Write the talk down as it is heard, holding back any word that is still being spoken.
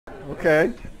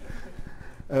Okay.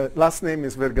 Last name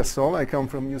is Vergassola. I come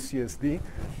from UCSD.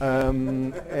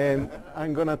 And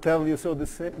I'm going to tell you, so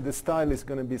the style is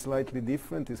going to be slightly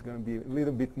different. It's going to be a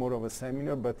little bit more of a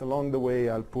seminar, but along the way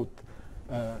I'll put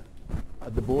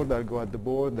at the board, I'll go at the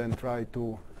board and try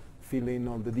to fill in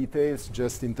all the details.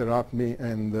 Just interrupt me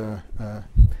and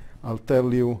I'll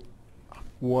tell you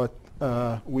what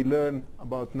we learn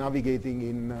about navigating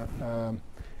in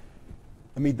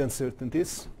amid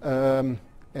uncertainties.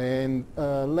 And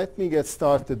let me get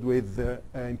started with,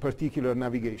 in particular,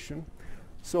 navigation.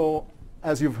 So,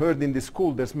 as you've heard in this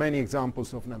school, there's many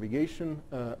examples of navigation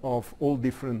of all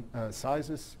different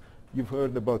sizes. You've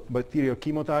heard about bacterial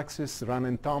chemotaxis, run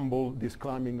and tumble, this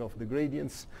climbing of the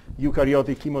gradients.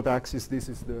 Eukaryotic chemotaxis, this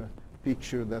is the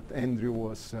picture that Andrew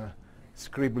was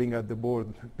scribbling at the board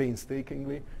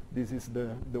painstakingly. This is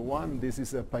the one, this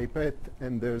is a pipette,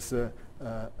 and there's a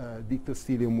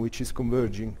dictostelium which is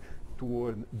converging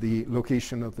toward the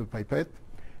location of the pipette.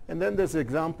 And then there's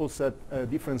examples at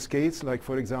different scales, like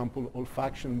for example,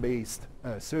 olfaction-based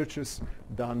searches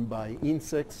done by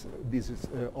insects. This is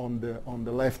on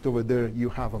the left over there, you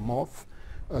have a moth.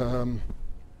 Over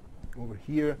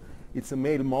here, it's a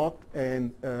male moth,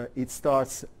 and it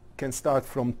can start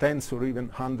from tens or even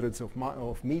hundreds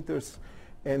of meters,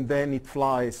 and then it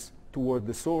flies toward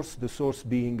the source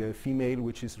being a female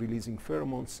which is releasing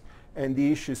pheromones. And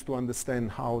the issue is to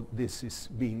understand how this is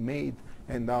being made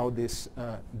and how this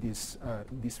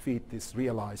feat is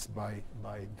realized by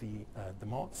the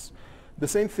moths. The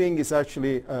same thing is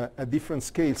actually at different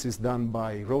scales is done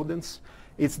by rodents.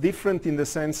 It's different in the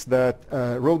sense that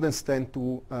rodents tend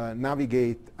to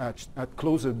navigate at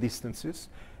closer distances.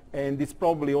 And it's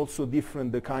probably also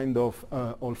different the kind of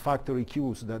olfactory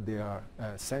cues that they are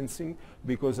sensing,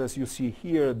 because as you see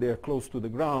here, they're close to the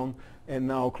ground, and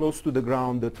now close to the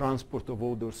ground, the transport of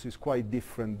odors is quite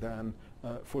different than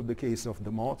for the case of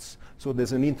the moths. So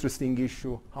there's an interesting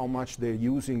issue how much they're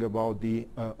using about the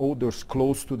odors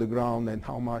close to the ground and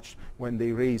how much when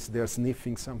they raise, they're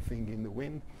sniffing something in the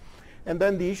wind. And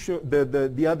then the issue,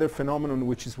 the other phenomenon,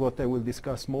 which is what I will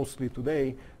discuss mostly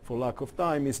today for lack of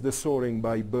time, is the soaring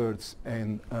by birds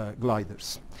and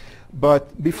gliders.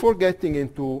 But before getting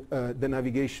into the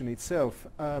navigation itself,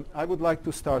 I would like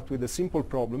to start with a simple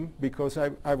problem, because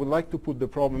I would like to put the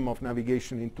problem of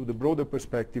navigation into the broader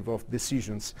perspective of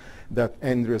decisions that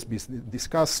Andrew has been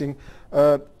discussing,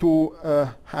 to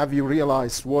have you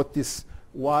realize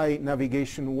why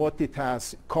navigation, what it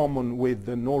has common with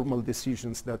the normal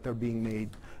decisions that are being made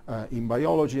in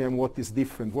biology, and what is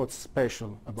different, what's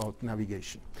special about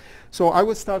navigation. So I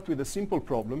will start with a simple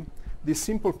problem. This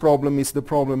simple problem is the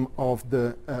problem of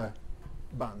the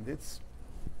bandits.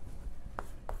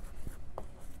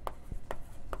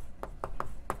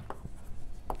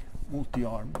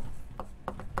 Multi-armed.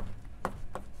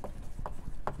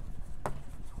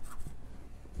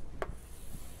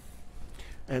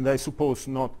 And I suppose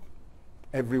not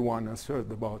everyone has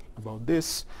heard about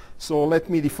this. So let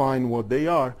me define what they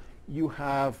are. You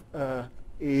have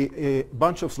a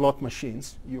bunch of slot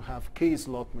machines. You have K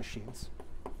slot machines.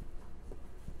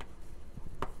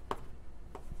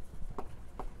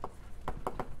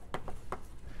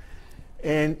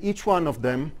 And each one of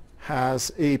them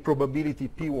has a probability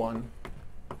P1,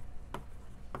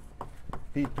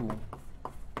 P2,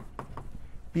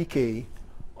 Pk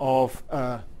of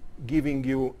giving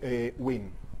you a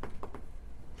win.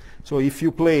 So if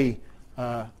you play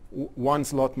one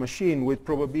slot machine with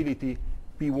probability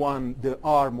P1, the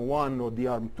arm 1 or the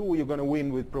arm 2, you're going to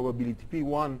win with probability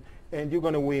P1, and you're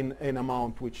going to win an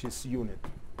amount which is unit.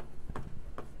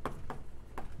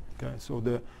 Okay, so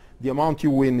the amount you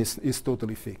win is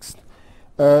totally fixed.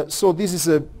 So this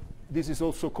is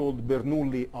also called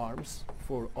Bernoulli arms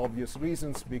for obvious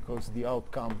reasons, because the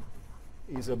outcome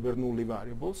is a Bernoulli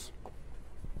variables.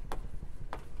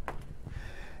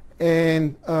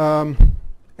 And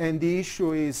the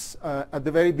issue is, at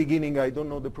the very beginning, I don't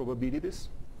know the probabilities.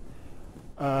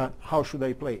 How should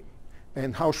I play?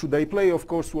 And how should I play? Of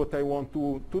course, what I want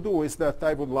to do is that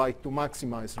I would like to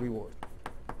maximize reward.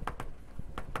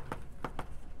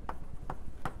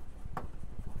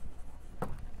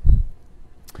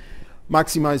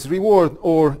 Maximize reward,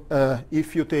 or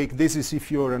if you take, this is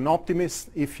if you're an optimist.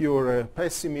 If you're a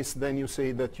pessimist, then you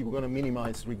say that you're going to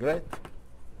minimize regret.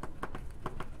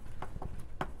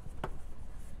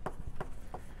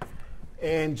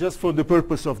 And just for the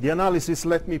purpose of the analysis,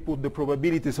 let me put the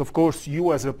probabilities. Of course,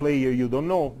 you as a player, you don't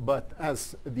know, but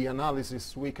as the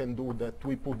analysis, we can do that.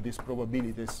 We put these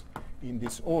probabilities in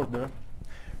this order.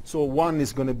 So 1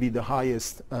 is going to be the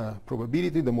highest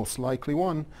probability, the most likely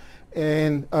one.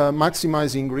 And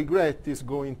maximizing regret is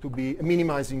going to be,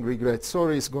 minimizing regret,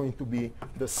 sorry, is going to be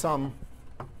the sum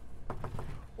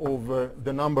over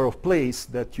the number of plays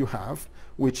that you have,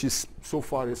 which is so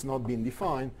far has not been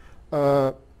defined,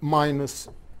 minus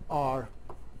R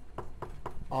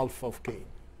alpha of k.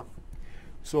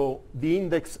 So the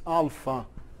index alpha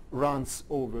runs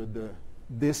over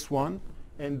this one,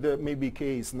 and maybe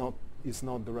k is not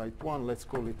the right one. Let's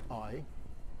call it I.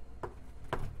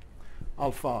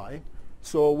 Alpha I.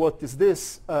 So what is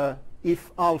this?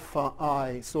 If alpha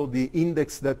I, so the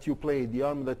index that you played, the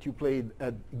arm that you played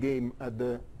at game at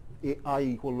the I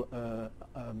equal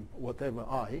whatever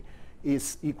I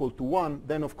is equal to 1,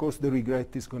 then of course the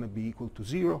regret is going to be equal to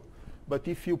 0. But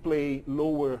if you play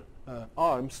lower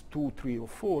arms, 2, 3, or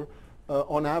 4,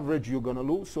 on average you're going to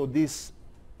lose. So this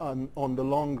on the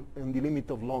limit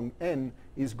of long n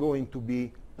is going to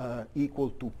be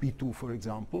equal to P2, for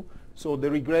example. So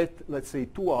the regret, let's say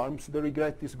 2 arms, the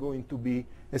regret is going to be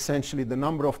essentially the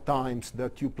number of times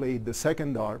that you played the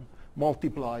second arm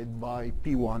multiplied by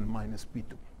P1 minus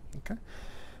P2. Okay?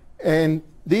 And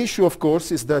the issue, of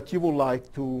course, is that you would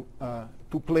like to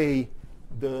play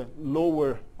the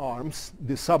lower arms,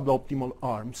 the suboptimal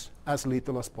arms, as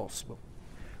little as possible.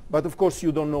 But of course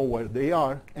you don't know where they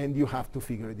are, and you have to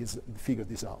figure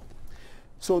this out.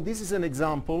 So this is an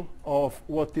example of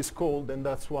what is called, and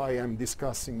that's why I'm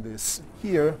discussing this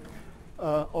here,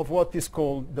 of what is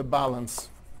called the balance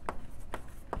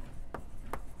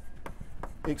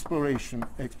exploration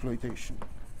exploitation.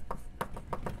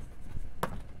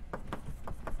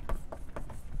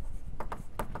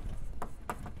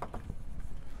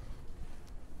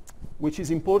 Which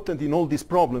is important in all these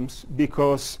problems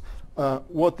because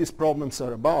what these problems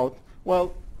are about,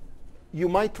 well, you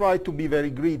might try to be very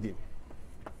greedy.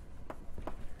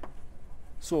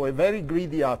 So a very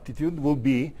greedy attitude will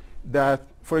be that,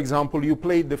 for example, you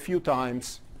played a few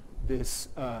times these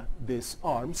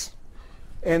arms,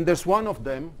 and there's one of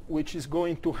them which is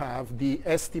going to have the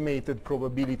estimated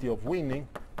probability of winning.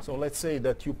 So let's say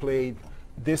that you played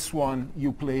this one,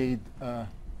 you played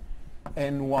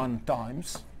n1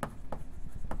 times,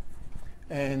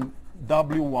 and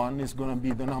W1 is going to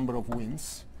be the number of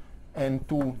wins,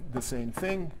 N2 the same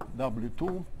thing,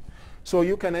 W2. So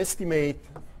you can estimate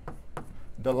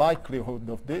the likelihood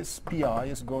of this. Pi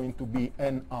is going to be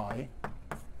Ni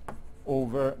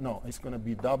over, no, it's going to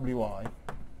be Wi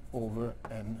over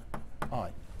Ni.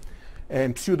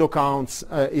 And pseudo counts,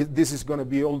 this is going to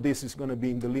be, all this is going to be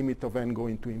in the limit of n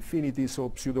going to infinity.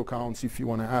 So pseudo counts, if you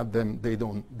want to add them, they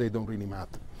don't really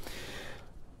matter.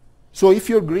 So if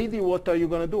you're greedy, what are you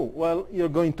going to do? Well, you're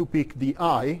going to pick the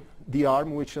I, the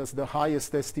arm which has the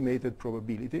highest estimated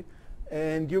probability,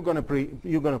 and you're going to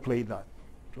play that.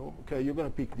 So, okay, you're going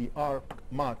to pick the R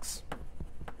max.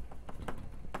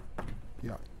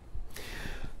 Yeah.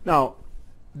 Now,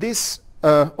 this,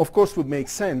 of course, would make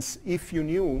sense if you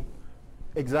knew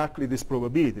exactly these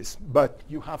probabilities, but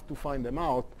you have to find them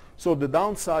out. So the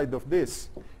downside of this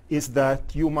is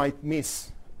that you might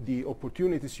miss the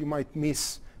opportunities, you might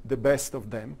miss the best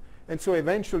of them, and so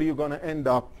eventually you're going to end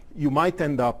up, you might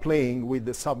end up playing with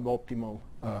the suboptimal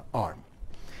arm.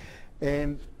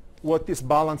 And what is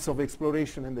balance of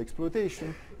exploration and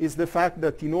exploitation is the fact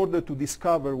that in order to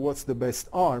discover what's the best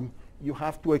arm, you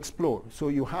have to explore. So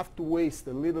you have to waste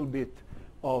a little bit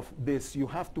of this, you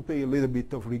have to pay a little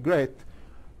bit of regret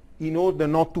in order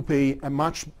not to pay a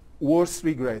much worse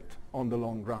regret on the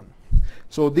long run.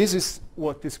 So this is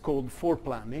what is called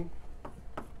foreplanning.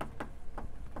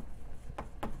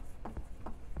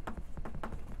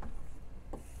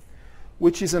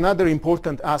 Which is another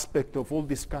important aspect of all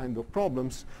these kind of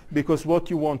problems, because what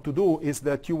you want to do is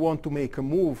that you want to make a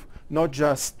move not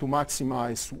just to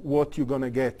maximize what you're going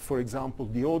to get, for example,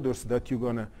 the odors that you're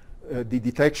going to, the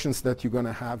detections that you're going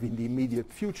to have in the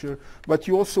immediate future, but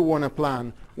you also want to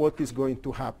plan what is going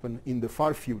to happen in the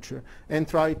far future and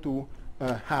try to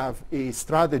have a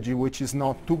strategy which is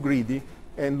not too greedy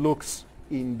and looks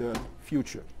in the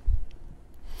future.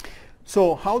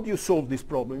 So how do you solve this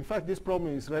problem? In fact, this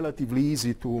problem is relatively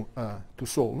easy to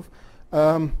solve.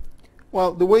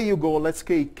 Well, the way you go, let's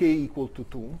k equal to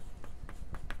 2.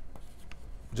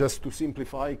 Just to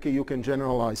simplify, k you can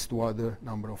generalize to other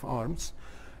number of arms.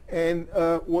 And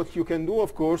what you can do,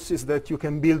 of course, is that you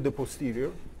can build the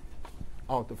posterior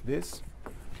out of this.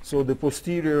 So the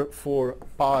posterior for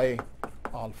pi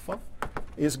alpha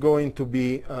is going to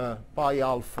be pi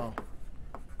alpha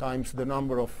times the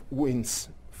number of wins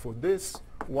for this,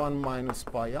 1 minus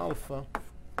pi alpha.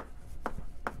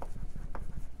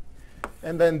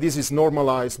 And then this is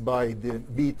normalized by the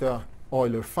beta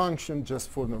Euler function, just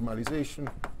for normalization.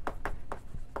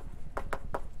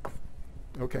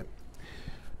 Okay.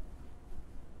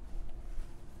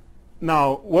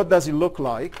 Now, what does it look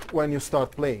like when you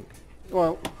start playing?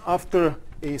 Well, after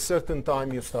a certain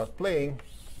time you start playing,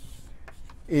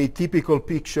 a typical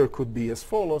picture could be as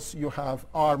follows. You have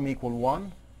arm equal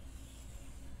 1,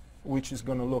 which is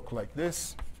going to look like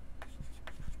this.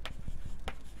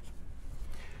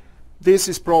 This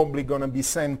is probably going to be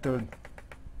centered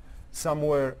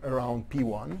somewhere around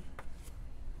P1.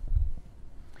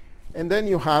 And then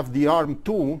you have the arm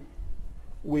 2,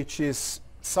 which is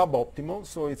suboptimal,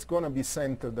 so it's going to be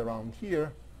centered around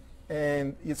here,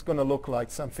 and it's going to look like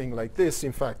something like this.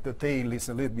 In fact, the tail is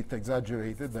a little bit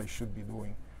exaggerated. I should be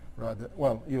doing rather,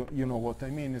 well, you know what I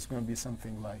mean. It's going to be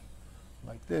something like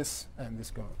this, and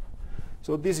it's going to.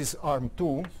 So this is arm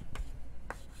 2.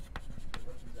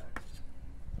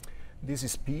 This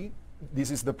is P. This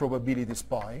is the probabilities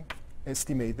pi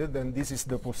estimated, and this is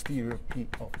the posterior P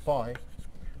of pi,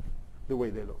 the way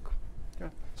they look.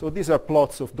 Okay? So these are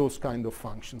plots of those kind of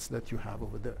functions that you have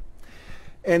over there.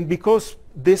 And because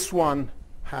this one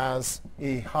has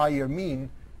a higher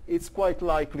mean, it's quite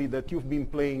likely that you've been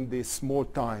playing this more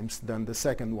times than the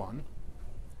second one.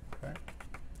 Okay?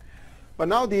 But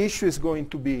now the issue is going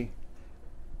to be,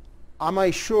 am I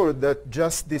sure that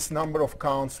just this number of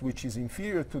counts which is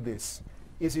inferior to this,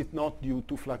 is it not due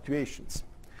to fluctuations?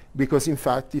 Because in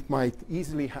fact it might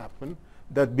easily happen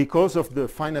that because of the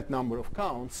finite number of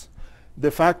counts,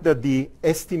 the fact that the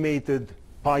estimated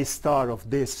pi star of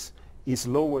this is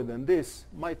lower than this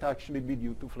might actually be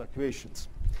due to fluctuations.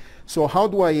 So how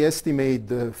do I estimate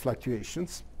the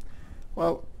fluctuations?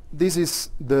 Well, this is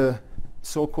the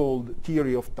so-called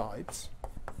theory of types.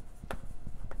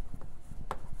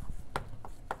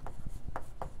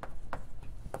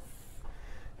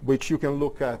 Which you can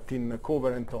look at in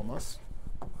Cover and Thomas,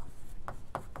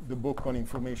 the book on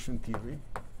information theory.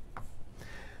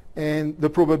 And the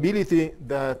probability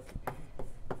that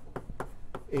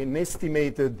an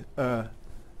estimated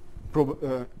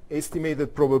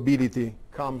probability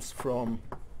comes from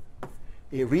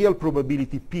a real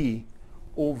probability P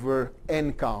over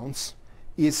n counts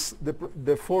is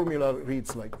the formula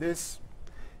reads like this: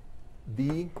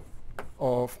 D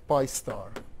of pi star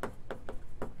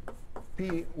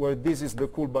P, where this is the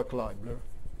Kullback-Leibler,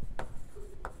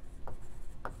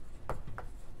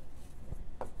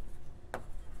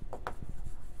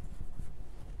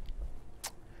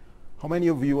 how many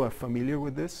of you are familiar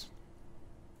with this?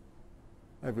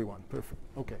 Everyone, perfect.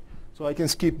 Okay, so I can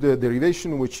skip the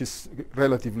derivation, which is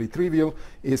relatively trivial.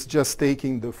 It's just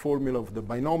taking the formula of the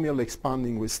binomial,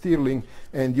 expanding with Stirling,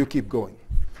 and you keep going.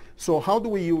 So how do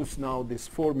we use now this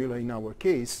formula in our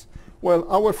case? Well,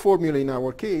 our formula in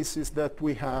our case is that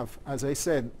we have, as I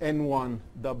said, N1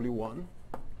 W1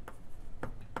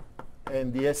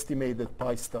 and the estimated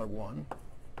pi star 1,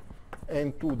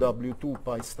 N2 W2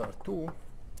 pi star 2.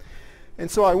 And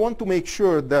so I want to make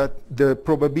sure that the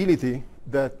probability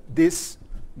that this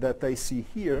that I see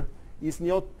here is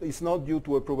not due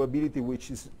to a probability which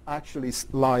is actually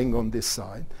lying on this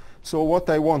side. So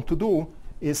what I want to do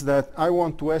is that I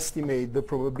want to estimate the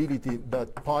probability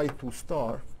that pi 2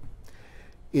 star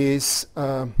is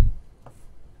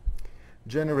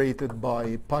generated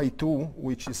by pi 2,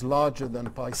 which is larger than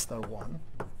pi star 1,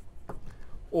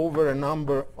 over a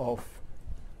number of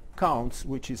counts,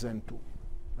 which is n2.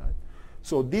 Right?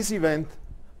 So this event,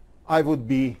 I would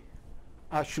be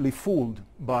actually fooled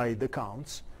by the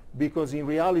counts, because in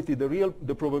reality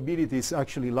the probability is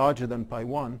actually larger than pi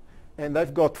 1, and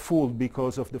I've got fooled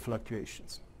because of the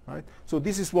fluctuations. Right? So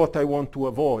this is what I want to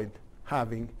avoid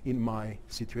having in my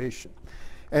situation.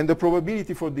 And the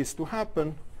probability for this to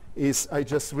happen is, I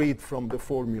just read from the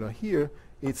formula here,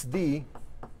 it's D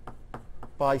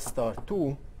pi star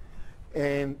 2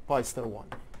 and pi star 1.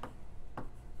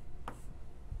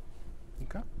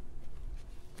 Okay?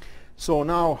 So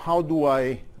now how do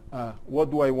I,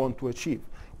 what do I want to achieve?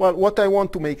 Well, what I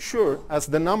want to make sure, as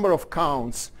the number of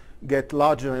counts get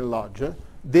larger and larger,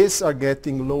 these are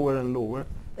getting lower and lower,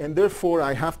 and therefore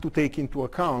I have to take into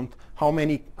account how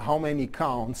many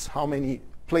counts, how many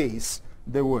plays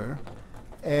there were.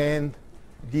 And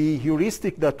the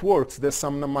heuristic that works, there's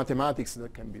some mathematics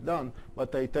that can be done,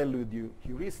 but I tell you the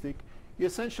heuristic, you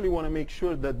essentially want to make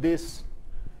sure that this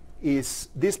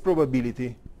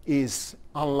probability is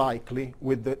unlikely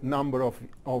with the number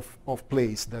of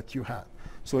plays that you have.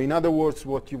 So in other words,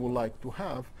 what you would like to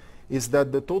have is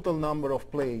that the total number of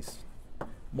plays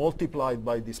multiplied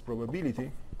by this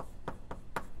probability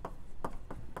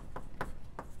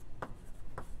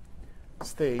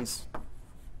stays.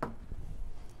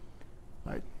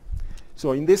 Right?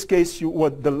 So in this case,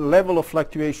 what the level of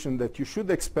fluctuation that you should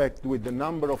expect with the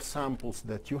number of samples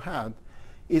that you had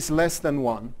is less than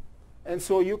 1. And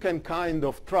so you can kind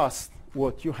of trust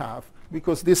what you have,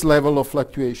 because this level of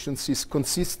fluctuations is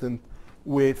consistent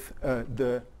with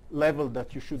the level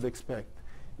that you should expect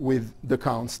with the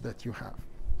counts that you have.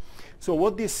 So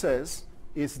what this says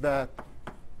is that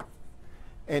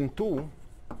n2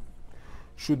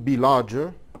 should be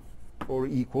larger or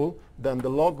equal than the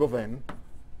log of n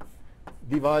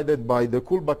divided by the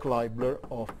Kullback-Leibler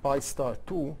of pi star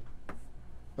 2,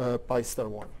 pi star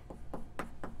 1.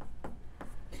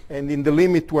 And in the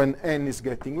limit when n is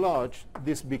getting large,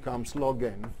 this becomes log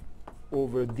n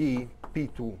over d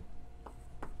p2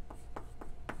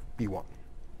 p1.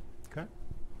 Okay?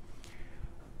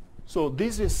 So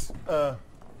this is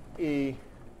a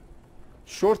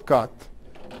shortcut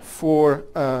for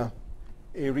a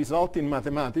result in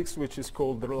mathematics which is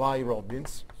called the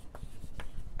Lie-Robbins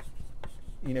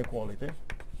inequality.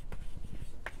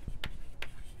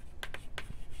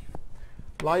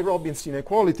 Lie-Robbins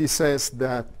inequality says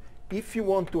that if you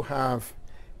want to have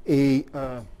a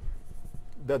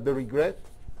that the regret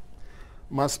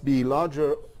must be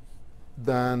larger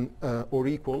than or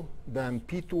equal than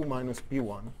p2 minus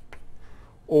p1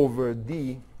 over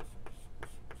d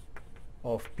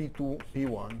of p2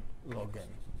 p1 log n.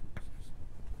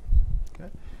 Okay?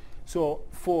 So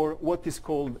for what is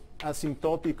called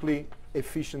asymptotically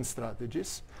efficient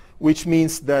strategies, which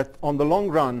means that on the long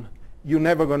run you're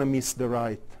never going to miss the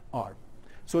right arm.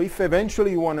 So if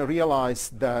eventually you want to realize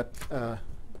that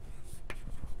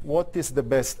what is the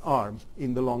best arm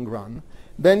in the long run,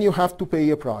 then you have to pay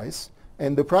a price,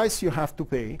 and the price you have to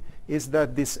pay is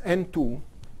that this n2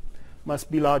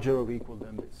 must be larger or equal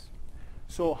than this.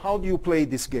 So how do you play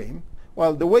this game?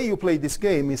 Well, the way you play this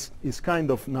game is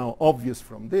kind of now obvious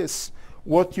from this.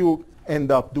 What you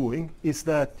end up doing is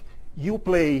that you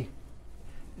play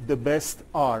the best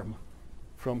arm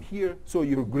from here. So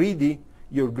you're greedy,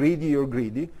 you're greedy, you're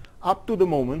greedy, up to the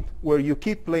moment where you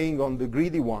keep playing on the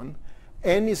greedy one,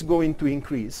 n is going to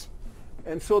increase.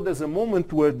 And so there's a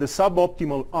moment where the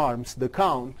suboptimal arms, the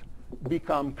count,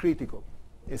 become critical.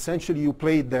 Essentially, you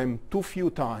played them too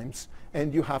few times,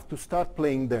 and you have to start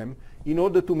playing them in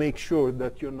order to make sure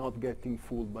that you're not getting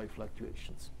fooled by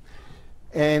fluctuations.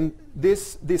 And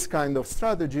this kind of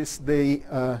strategies, they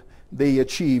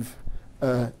achieve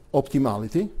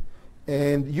optimality.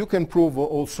 And you can prove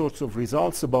all sorts of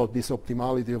results about this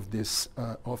optimality of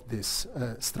this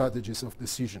strategies of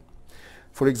decision.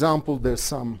 For example, there's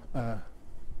some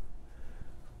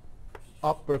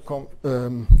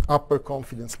upper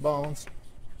confidence bounds.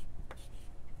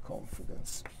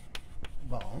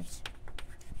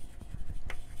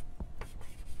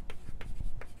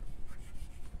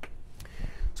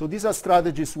 So these are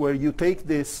strategies where you take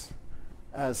this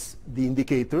as the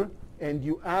indicator and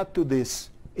you add to this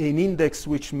an index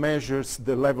which measures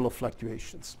the level of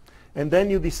fluctuations. And then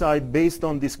you decide based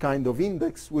on this kind of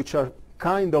index, which are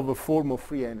kind of a form of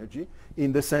free energy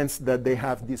in the sense that they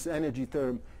have this energy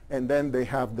term and then they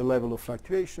have the level of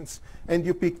fluctuations, and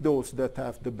you pick those that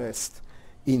have the best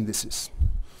indices.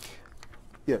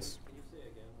 Yes? Can you say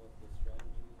again what the strategy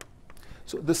is?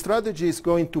 So the strategy is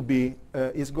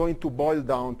going to boil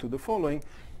down to the following.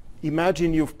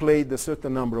 Imagine you've played a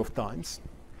certain number of times.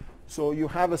 So you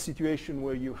have a situation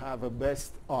where you have a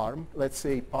best arm, let's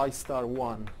say pi star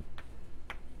 1.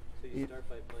 So you start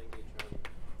by playing each arm?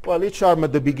 Well, each arm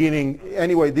at the beginning,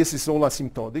 anyway, this is all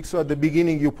asymptotic. So at the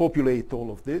beginning, you populate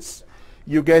all of this.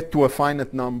 You get to a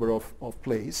finite number of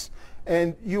plays.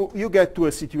 And you get to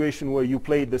a situation where you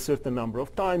played a certain number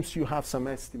of times. You have some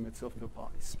estimates of the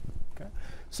pi's. Okay?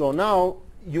 So now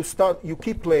you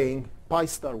keep playing pi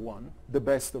star 1, the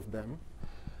best of them,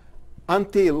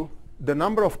 until the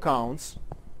number of counts,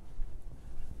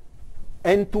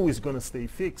 n2 is going to stay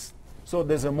fixed. So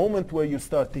there's a moment where you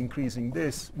start increasing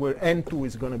this, where n2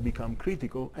 is going to become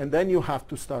critical, and then you have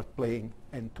to start playing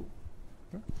n2.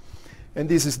 Okay? And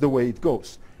this is the way it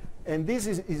goes. And this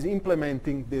is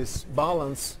implementing this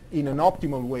balance in an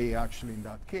optimal way, actually, in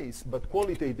that case. But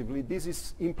qualitatively, this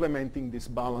is implementing this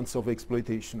balance of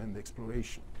exploitation and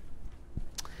exploration.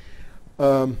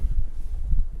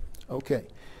 Okay.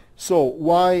 So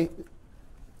why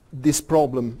this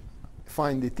problem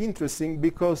find it interesting?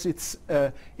 Because it's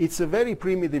a very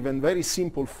primitive and very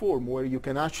simple form where you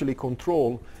can actually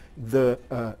control the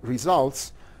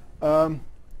results,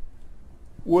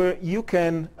 where you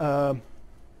can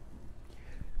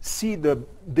see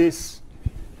this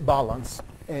balance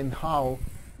and how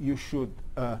you should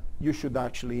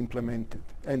actually implement it.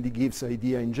 And it gives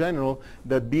idea in general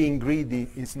that being greedy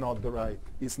is not the right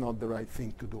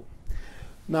thing to do.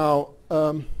 Now,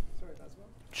 sorry, Vergassola?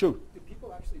 Sure. Do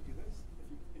people actually do this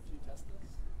if you test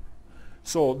this?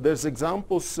 So there's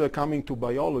examples coming to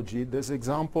biology. There's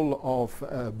example of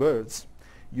birds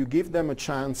You give them a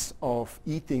chance of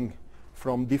eating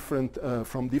from different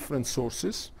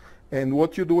sources, and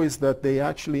what you do is that they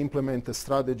actually implement a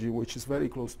strategy which is very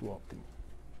close to optimal.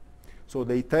 So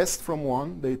they test from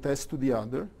one, they test to the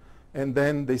other, and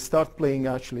then they start playing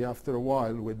actually after a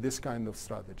while with this kind of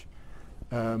strategy.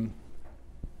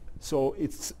 So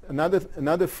it's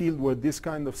another field where this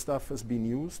kind of stuff has been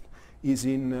used is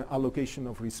in allocation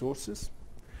of resources.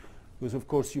 Because of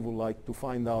course you would like to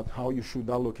find out how you should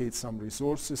allocate some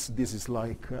resources. This is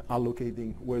like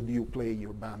allocating where do you play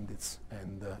your bandits.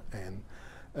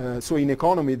 So in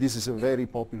economy this is a very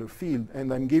popular field,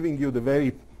 and I'm giving you the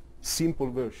very simple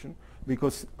version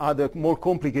because other more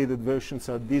complicated versions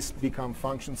are these become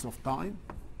functions of time.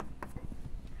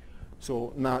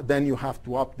 So now then you have to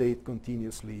update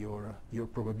continuously your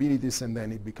probabilities, and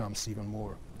then it becomes even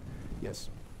more.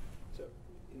 Yes? So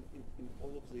in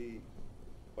all of the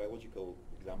biological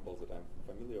examples that I'm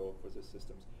familiar with these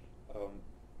systems,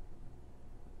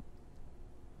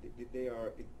 they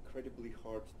are incredibly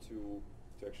hard to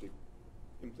actually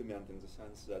implement, in the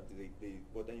sense that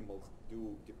what animals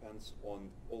do depends on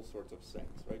all sorts of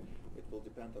things, right? It will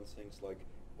depend on things like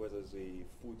whether the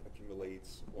food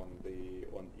accumulates on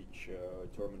each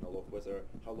terminal, or whether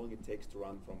how long it takes to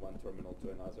run from one terminal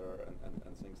to another,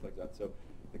 and things like that. So,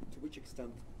 like, to which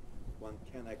extent one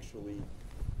can actually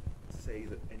say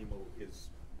that animal is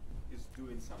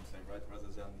doing something, right, rather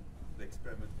than the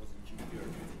experiment was engineered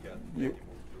to get the animal to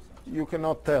do something. You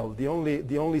cannot tell. The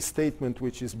only statement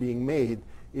which is being made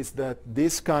is that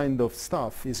this kind of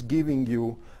stuff is giving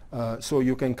you, so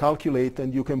you can calculate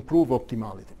and you can prove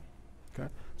optimality. Okay?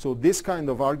 So this kind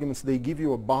of arguments, they give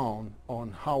you a bound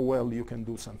on how well you can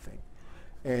do something.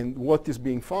 And what is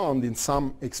being found in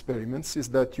some experiments is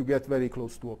that you get very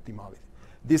close to optimality.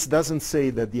 This doesn't say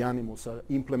that the animals are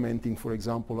implementing, for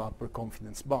example, upper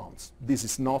confidence bounds. This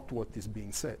is not what is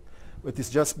being said. But it's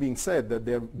just being said that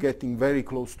they're getting very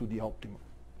close to the optimum.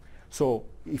 So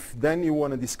if then you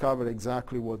want to discover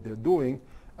exactly what they're doing,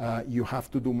 you have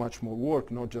to do much more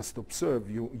work, not just observe.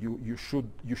 You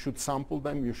should sample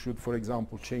them. You should, for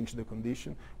example, change the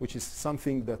condition, which is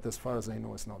something that, as far as I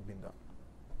know, has not been done.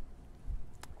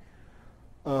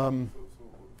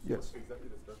 Yes. Exactly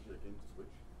the strategy again to switch?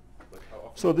 Like how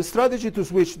often? So the strategy to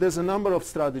switch, there's a number of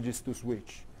strategies to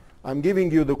switch. I'm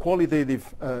giving you the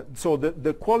qualitative, so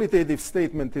the qualitative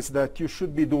statement is that you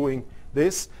should be doing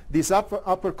this. These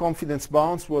upper confidence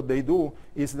bounds, what they do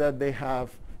is that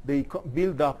they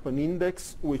build up an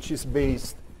index which is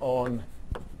based on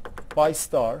pi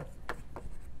star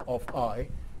of I,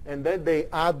 and then they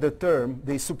add the term,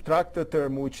 they subtract the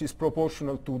term which is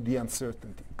proportional to the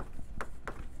uncertainty.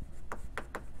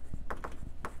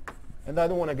 And I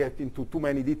don't want to get into too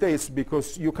many details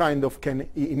because you kind of can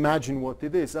imagine what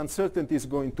it is. Uncertainty is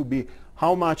going to be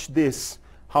how much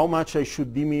I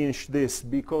should diminish this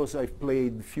because I've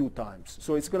played few times.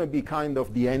 So it's going to be kind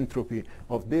of the entropy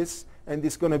of this, and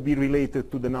it's going to be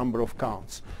related to the number of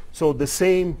counts. So the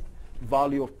same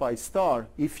value of pi star,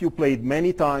 if you played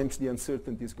many times, the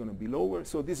uncertainty is going to be lower.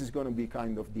 So this is going to be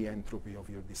kind of the entropy of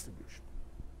your distribution.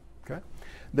 Okay?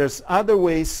 There's other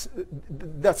ways.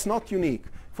 That's not unique.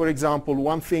 For example,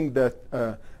 one thing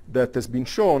that has been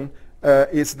shown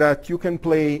is that you can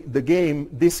play the game.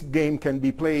 This game can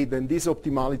be played, and this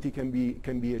optimality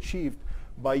can be achieved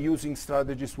by using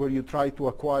strategies where you try to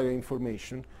acquire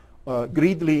information,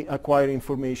 greedily acquire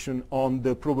information on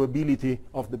the probability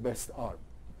of the best arm.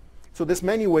 So there's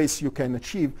many ways you can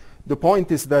achieve. The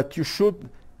point is that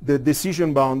the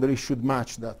decision boundary should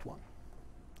match that one.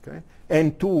 Okay?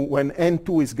 N2, when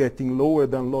N2 is getting lower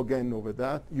than log N over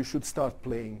that, you should start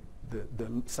playing the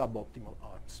suboptimal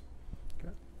arms.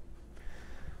 Okay?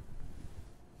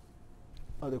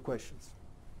 Other questions?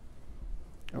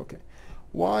 Okay.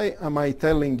 Why am I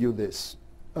telling you this?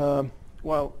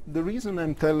 Well, the reason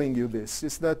I'm telling you this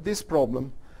is that this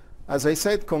problem, as I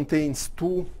said, contains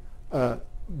two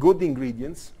good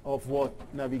ingredients of what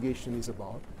navigation is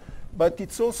about. But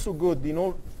it's also good,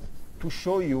 to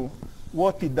show you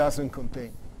what it doesn't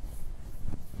contain.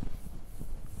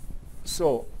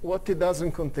 So what it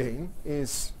doesn't contain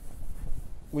is,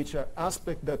 which are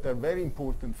aspects that are very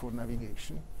important for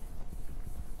navigation.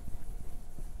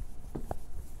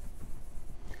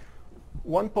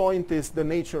 One point is the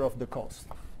nature of the cost.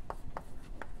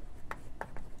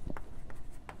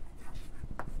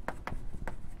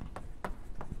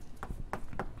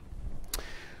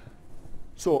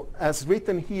 So as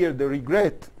written here, the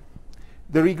regret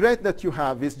that you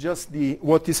have is just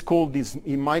what is called in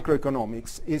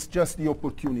microeconomics is just the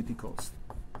opportunity cost.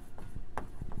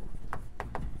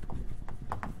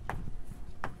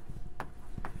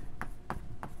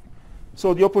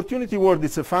 So the opportunity word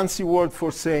is a fancy word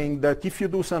for saying that if you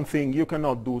do something, you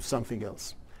cannot do something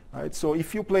else. Right? So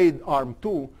if you played arm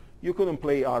 2, you couldn't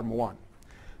play arm 1.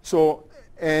 So,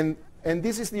 and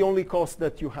this is the only cost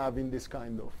that you have in this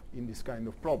kind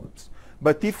of problems.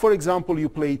 But if, for example, you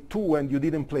play 2 and you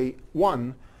didn't play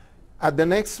 1, at the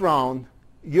next round,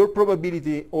 your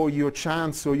probability or your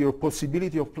chance or your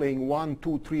possibility of playing 1,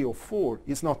 2, 3, or 4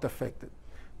 is not affected.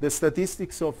 The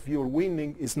statistics of your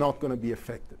winning is not going to be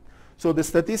affected. So the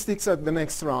statistics at the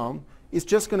next round is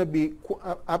just going to be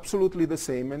absolutely the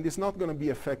same, and it's not going to be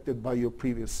affected by your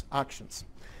previous actions.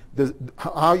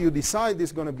 How you decide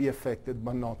is going to be affected,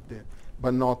 but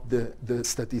not the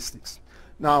statistics.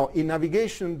 Now, in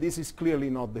navigation, this is clearly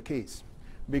not the case.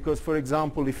 Because, for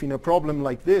example, if in a problem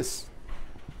like this,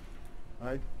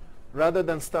 right, rather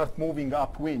than start moving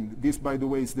upwind, this, by the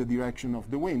way, is the direction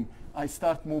of the wind, I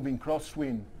start moving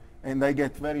crosswind, and I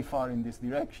get very far in this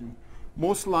direction,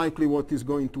 most likely what is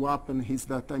going to happen is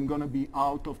that I'm going to be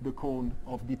out of the cone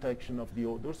of detection of the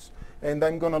odors, and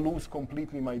I'm going to lose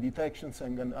completely my detections,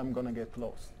 and I'm going to get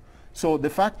lost. So the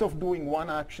fact of doing one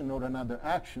action or another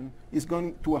action is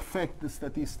going to affect the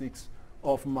statistics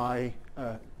of my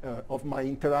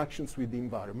interactions with the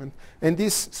environment. And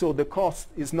this, so the cost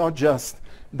is not just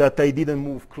that I didn't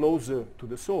move closer to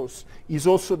the source, is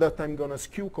also that I'm going to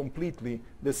skew completely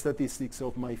the statistics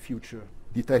of my future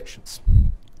detections.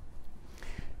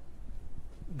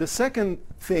 The second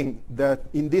thing that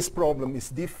in this problem is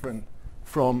different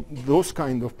from those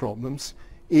kind of problems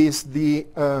is the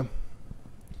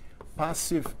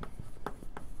passive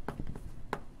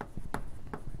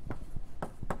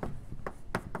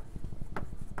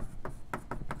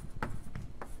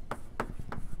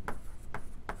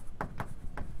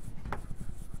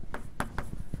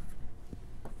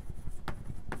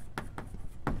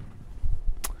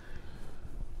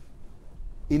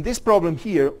in this problem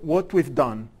here, what we've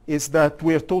done is that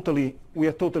we are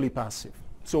totally passive.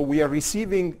 So we are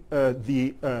receiving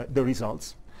the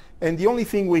results, and the only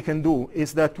thing we can do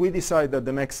is that we decide at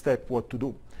the next step what to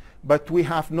do. But we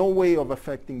have no way of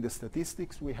affecting the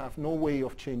statistics. We have no way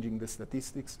of changing the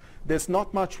statistics. There's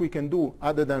not much we can do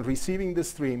other than receiving the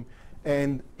stream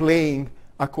and playing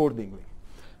accordingly.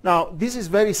 Now, this is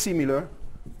very similar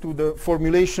to the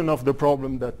formulation of the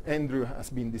problem that Andrew has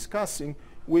been discussing,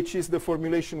 which is the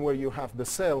formulation where you have the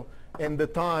cell and the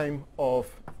time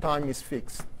is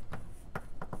fixed.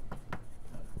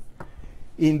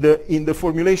 In the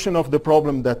formulation of the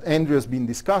problem that Andrew has been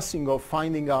discussing of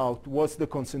finding out what's the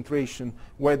concentration,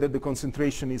 whether the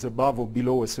concentration is above or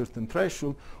below a certain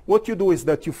threshold, what you do is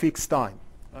that you fix time.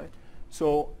 Right?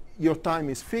 So your time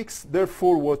is fixed.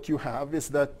 Therefore, what you have is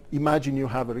that imagine you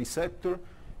have a receptor,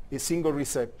 a single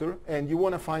receptor, and you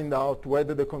want to find out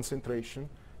whether the concentration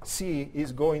C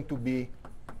is going to be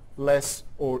less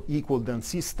or equal than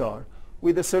C star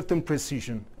with a certain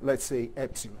precision, let's say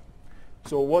epsilon.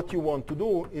 So what you want to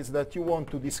do is that you want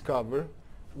to discover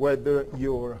whether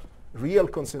your real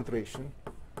concentration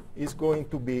is going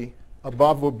to be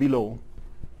above or below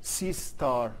C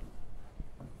star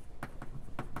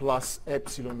plus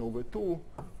epsilon over 2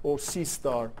 or C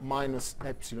star minus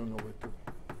epsilon over 2.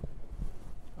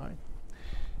 Right?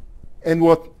 And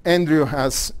what Andrew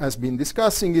has been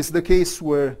discussing is the case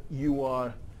where you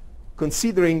are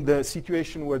considering the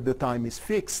situation where the time is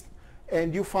fixed,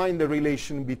 and you find the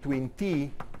relation between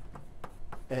T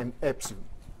and epsilon.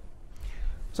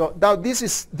 So now this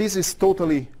is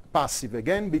totally passive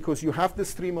again, because you have the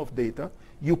stream of data.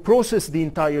 You process the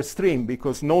entire stream,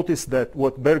 because notice that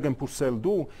what Berg and Purcell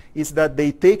do is that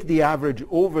they take the average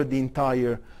over the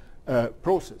entire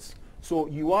process. So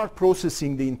you are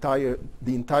processing the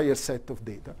entire set of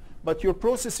data, but you're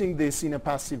processing this in a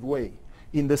passive way,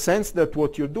 in the sense that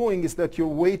what you're doing is that you're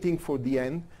waiting for the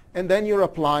end, and then you're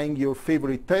applying your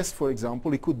favorite test. For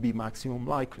example, it could be maximum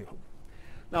likelihood.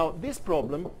 Now, this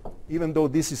problem, even though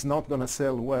this is not going to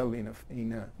sell well in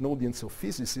an audience of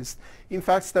physicists, in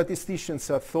fact, statisticians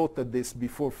have thought at this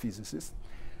before physicists,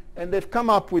 and they've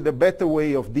come up with a better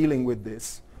way of dealing with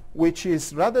this, which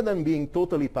is rather than being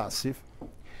totally passive,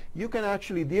 you can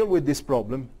actually deal with this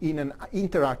problem in an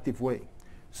interactive way.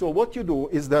 So what you do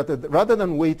is that rather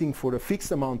than waiting for a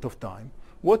fixed amount of time,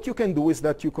 what you can do is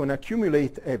that you can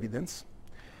accumulate evidence.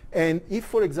 And if,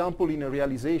 for example, in a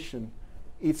realization,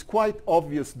 it's quite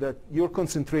obvious that your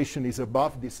concentration is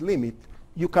above this limit,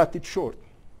 you cut it short,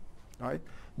 right?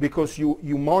 Because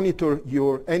you monitor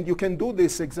and you can do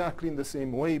this exactly in the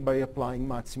same way by applying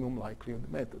maximum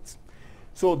likelihood methods.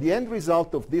 So the end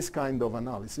result of this kind of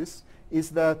analysis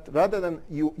is that rather than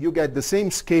you get the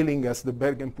same scaling as the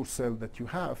Berg and Purcell that you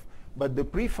have, but the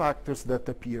prefactors that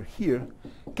appear here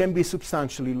can be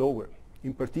substantially lower.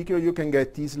 In particular, you can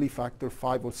get easily factor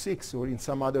 5 or 6, or in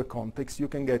some other context, you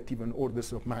can get even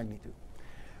orders of magnitude.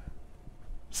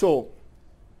 So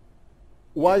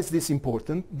why is this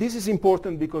important? This is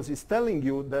important because it's telling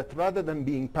you that rather than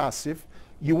being passive,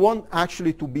 you want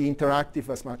actually to be interactive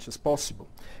as much as possible.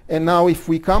 And now if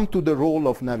we come to the role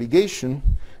of navigation,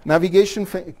 navigation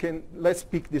can, let's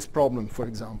pick this problem, for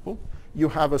example. You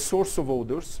have a source of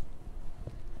odors.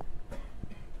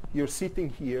 You're sitting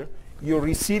here. You're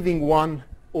receiving one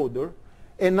odor.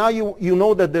 And now you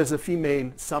know that there's a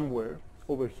female somewhere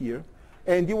over here.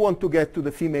 And you want to get to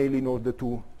the female in order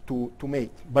to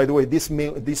mate. By the way,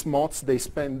 these moths, they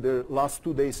spend their last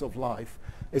 2 days of life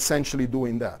essentially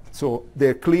doing that. So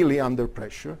they're clearly under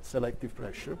pressure, selective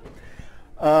pressure.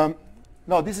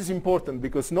 Now this is important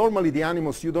because normally the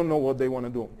animals, you don't know what they want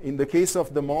to do. In the case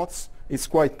of the moths, it's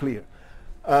quite clear.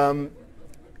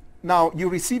 Now you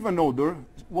receive an odor,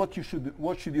 what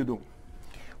should you do?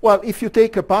 Well, if you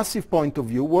take a passive point of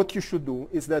view, what you should do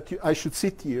is that I should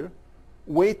sit here,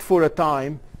 wait for a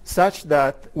time such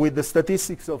that with the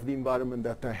statistics of the environment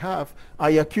that I have,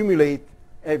 I accumulate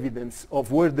evidence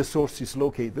of where the source is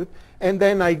located, and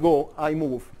then I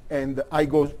move, and I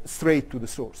go straight to the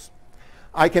source.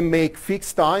 I can make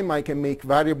fixed time, I can make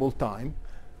variable time,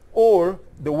 or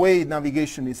the way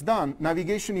navigation is done,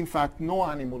 navigation, in fact, no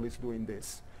animal is doing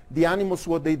this. The animals,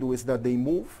 what they do is that they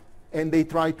move, and they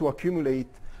try to accumulate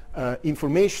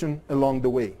information along the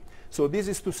way. So this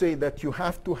is to say that you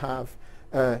have to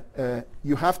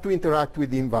interact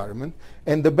with the environment,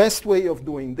 and the best way of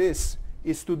doing this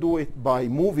is to do it by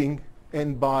moving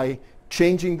and by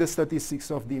changing the statistics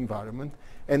of the environment.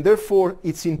 And therefore,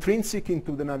 it's intrinsic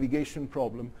into the navigation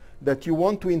problem that you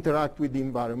want to interact with the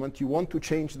environment, you want to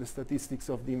change the statistics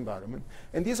of the environment.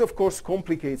 And this, of course,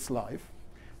 complicates life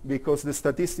because the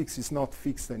statistics is not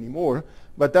fixed anymore,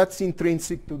 but that's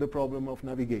intrinsic to the problem of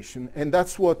navigation. And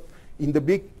that's what, in the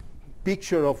big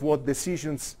picture of what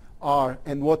decisions are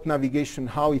and what navigation,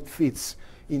 how it fits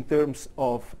in terms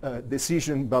of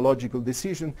decision, biological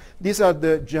decision. These are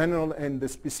the general and the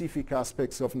specific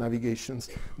aspects of navigations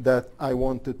that I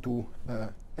wanted to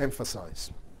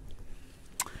emphasize.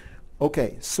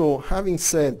 Okay, so having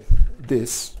said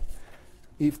this,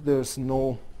 if there's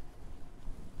no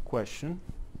question,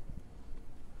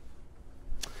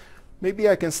 maybe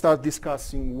I can start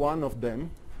discussing one of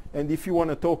them. And if you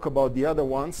want to talk about the other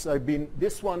ones,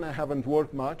 this one I haven't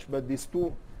worked much, but these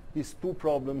two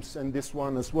problems and this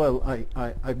one as well,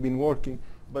 I've been working,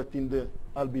 but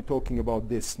I'll be talking about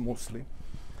this mostly.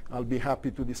 I'll be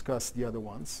happy to discuss the other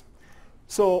ones.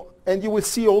 So, and you will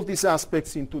see all these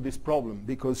aspects into this problem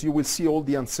because you will see all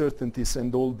the uncertainties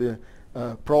and all the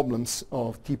problems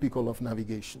typical of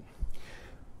navigation.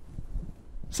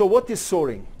 So what is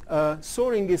soaring?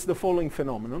 Soaring is the following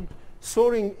phenomenon.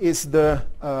 Soaring is the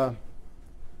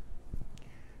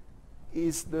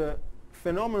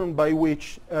phenomenon by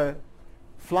which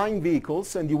flying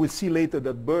vehicles, and you will see later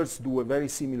that birds do very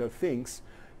similar things,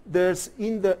 there's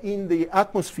in the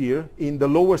atmosphere, in the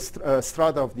lower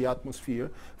strata of the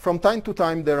atmosphere, from time to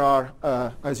time there are,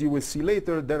 as you will see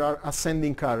later, there are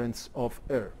ascending currents of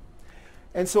air.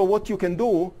 And so what you can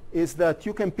do is that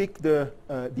you can pick the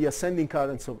ascending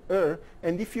currents of air,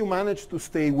 and if you manage to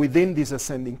stay within these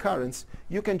ascending currents,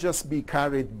 you can just be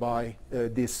carried by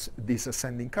these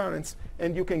ascending currents,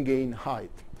 and you can gain height.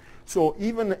 So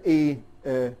even a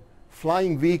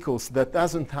flying vehicles that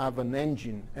doesn't have an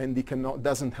engine and it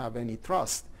doesn't have any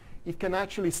thrust, it can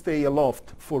actually stay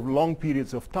aloft for long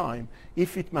periods of time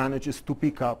if it manages to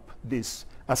pick up these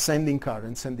ascending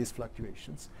currents and these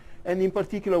fluctuations. And in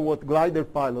particular, what glider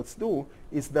pilots do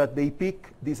is that they pick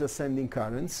these ascending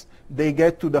currents. They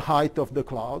get to the height of the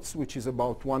clouds, which is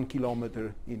about 1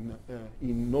 kilometer in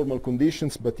normal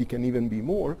conditions, but it can even be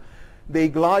more. They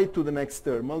glide to the next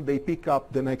thermal. They pick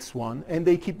up the next one, and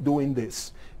they keep doing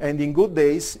this. And in good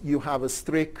days, you have a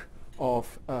streak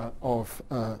of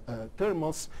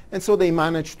thermals, and so they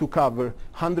manage to cover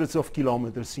hundreds of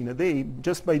kilometers in a day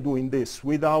just by doing this,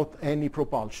 without any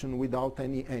propulsion, without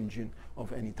any engine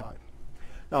of any type.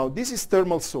 Now, this is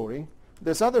thermal soaring.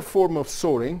 There's other form of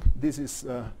soaring. This is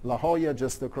La Jolla,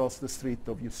 just across the street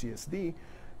of UCSD.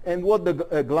 And what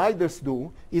the gliders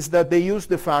do is that they use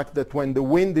the fact that when the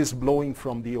wind is blowing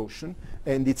from the ocean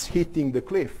and it's hitting the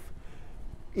cliff,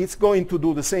 it's going to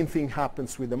do the same thing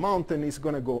happens with the mountain. It's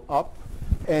going to go up.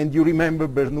 And you remember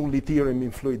Bernoulli theorem in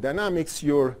fluid dynamics.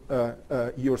 Your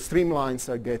streamlines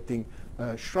are getting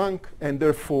shrunk, and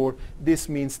therefore this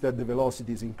means that the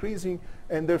velocity is increasing,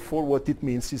 and therefore what it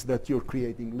means is that you're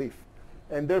creating lift.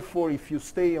 And therefore, if you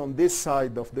stay on this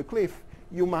side of the cliff,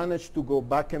 you manage to go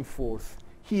back and forth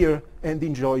here and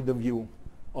enjoy the view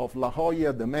of La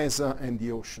Jolla, the Mesa, and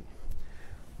the ocean.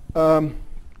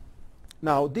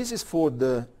 Now, this is for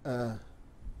the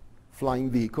flying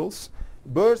vehicles.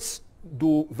 Birds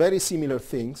do very similar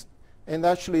things, and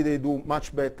actually they do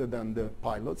much better than the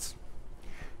pilots.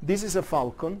 This is a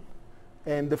falcon,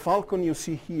 and the falcon you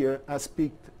see here has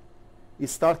peaked,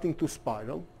 is starting to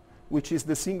spiral, which is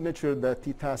the signature that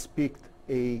it has peaked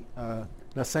an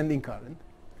ascending current.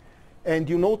 And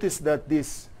you notice that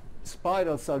these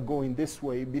spirals are going this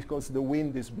way because the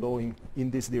wind is blowing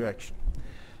in this direction.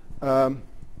 And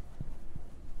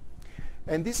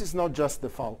this is not just the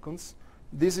falcons.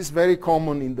 This is very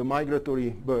common in the migratory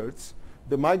birds.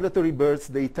 The migratory birds,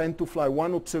 they tend to fly.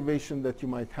 One observation that you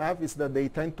might have is that they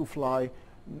tend to fly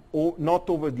not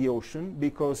over the ocean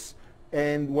because,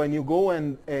 and when you go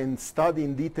and study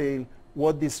in detail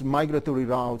what these migratory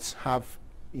routes have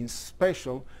in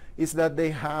special, is that they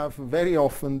have, very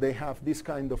often, they have this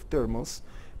kind of thermals,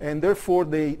 and therefore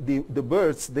the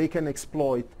birds, they can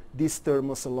exploit these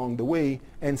thermals along the way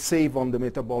and save on the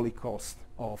metabolic cost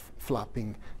of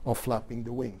flapping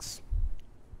the wings.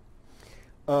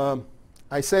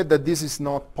 I said that this is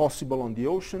not possible on the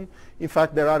ocean. In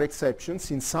fact, there are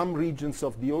exceptions. In some regions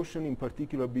of the ocean, in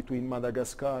particular between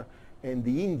Madagascar and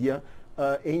the India,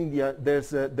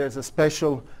 there's a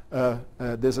special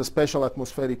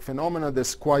atmospheric phenomena.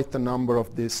 There's quite a number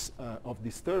of these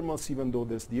thermals, even though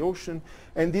there's the ocean.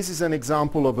 And this is an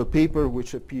example of a paper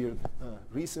which appeared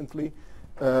recently,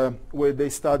 where they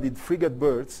studied frigate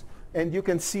birds. And you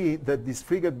can see that these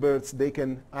frigate birds, they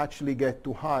can actually get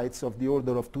to heights of the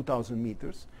order of 2,000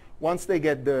 meters. Once they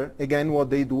get there, again, what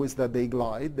they do is that they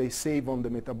glide. They save on the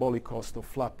metabolic cost of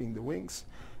flapping the wings,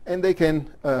 and they can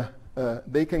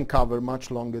cover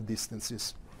much longer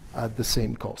distances at the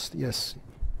same cost. Yes?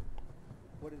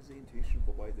 What is the intuition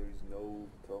for why there is no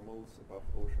thermals above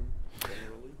ocean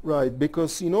generally? Right,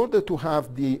 because in order to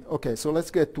have the, okay, so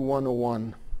let's get to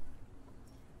 101.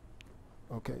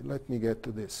 Okay, let me get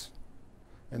to this,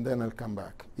 and then I'll come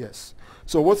back. Yes.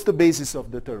 So what's the basis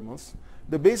of the thermals?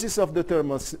 The basis of the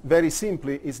thermals, very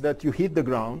simply, is that you heat the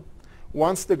ground.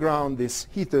 Once the ground is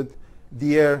heated,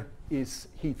 the air is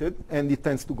heated, and it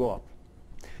tends to go up.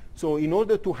 So in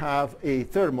order to have a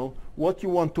thermal, what you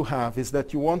want to have is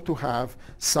that you want to have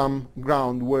some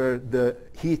ground where the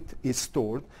heat is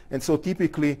stored. And so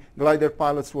typically, glider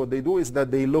pilots, what they do is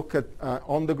that they look at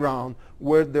on the ground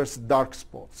where there's dark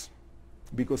spots,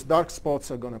 because dark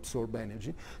spots are going to absorb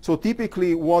energy. So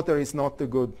typically, water is not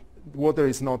good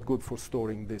for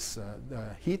storing this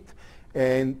heat,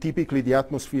 and typically the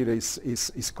atmosphere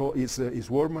is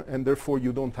warmer, and therefore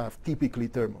you don't have typically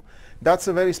thermal. That's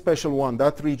a very special one.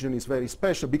 That region is very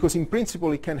special because in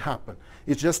principle it can happen.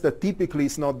 It's just that typically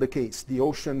it's not the case. The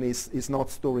ocean is not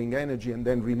storing energy and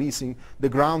then releasing. The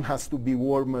ground has to be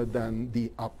warmer than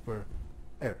the upper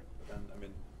air. And I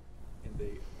mean, in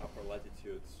the upper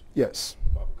latitudes, yes,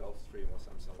 above Gulf Stream or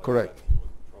something like correct, that, you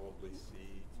would probably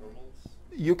see thermals?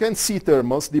 You can see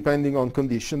thermals depending on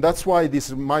condition. That's why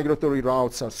these migratory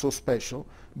routes are so special,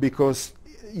 because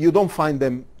you don't find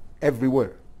them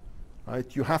everywhere.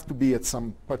 Right? You have to be at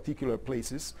some particular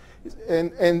places.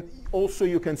 And also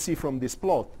you can see from this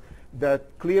plot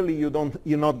that clearly you're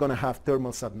not going to have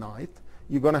thermals at night.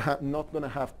 You're not going to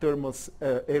have thermals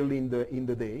early in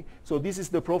the day. So this is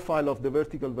the profile of the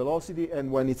vertical velocity,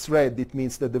 and when it's red, it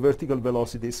means that the vertical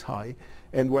velocity is high,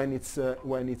 and when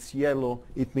it's yellow,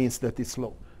 it means that it's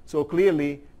low. So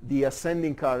clearly, the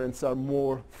ascending currents are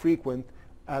more frequent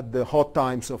at the hot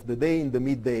times of the day, in the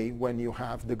midday, when you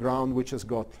have the ground which has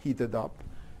got heated up,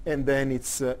 and then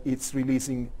it's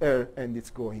releasing air and it's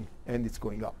going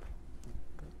up.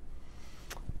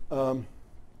 Okay.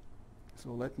 So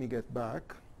let me get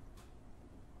back.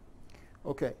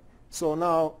 Okay. So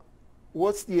now,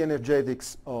 what's the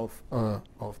energetics of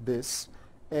this?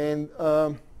 And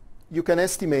you can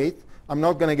estimate. I'm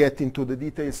not going to get into the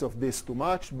details of this too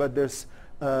much, but there's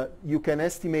you can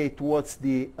estimate what's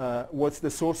the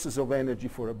sources of energy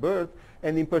for a bird,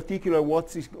 and in particular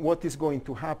what is going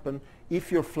to happen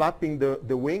if you're flapping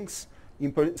the wings.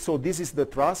 So this is the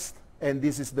thrust and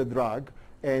this is the drag,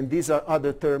 and these are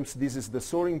other terms. This is the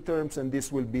soaring terms, and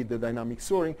this will be the dynamic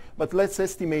soaring. But let's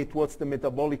estimate what's the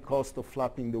metabolic cost of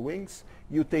flapping the wings.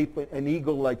 You take an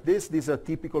eagle like this. These are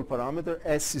typical parameters.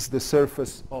 S is the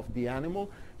surface of the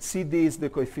animal. CD is the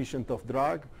coefficient of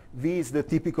drag. V is the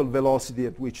typical velocity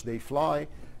at which they fly,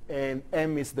 and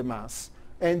M is the mass.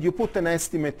 And you put an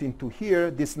estimate into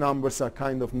here. These numbers are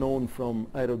kind of known from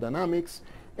aerodynamics.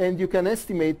 And you can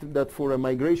estimate that for a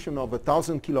migration of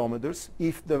 1,000 kilometers,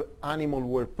 if the animal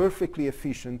were perfectly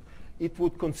efficient, it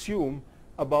would consume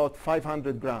about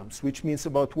 500 grams, which means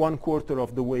about 1/4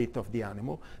 of the weight of the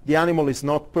animal. The animal is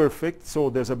not perfect, so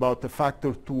there's about a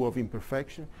factor 2 of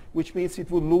imperfection, which means it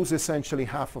would lose essentially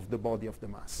half of the body of the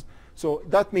mass. So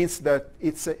that means that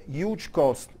it's a huge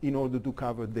cost in order to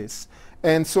cover this.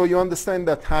 And so you understand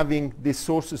that having these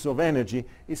sources of energy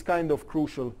is kind of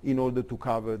crucial in order to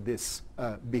cover these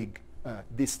big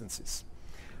distances.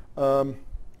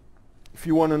 If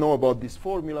you want to know about this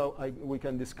formula, we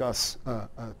can discuss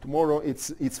tomorrow.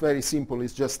 It's very simple.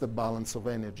 It's just the balance of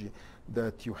energy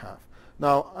that you have.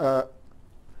 Now,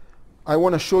 I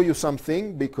want to show you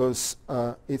something because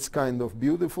it's kind of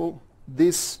beautiful.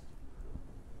 This,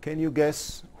 can you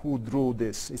guess who drew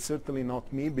this? It's certainly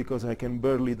not me because I can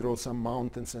barely draw some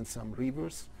mountains and some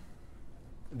rivers.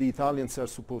 The Italians are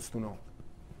supposed to know.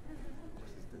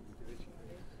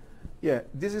 Yeah,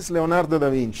 this is Leonardo da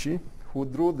Vinci, who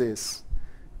drew this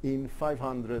in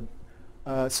 500.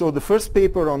 So the first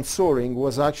paper on soaring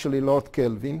was actually Lord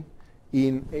Kelvin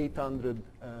in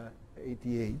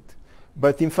 888.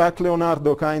 But in fact,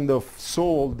 Leonardo kind of saw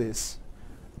all this.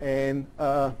 And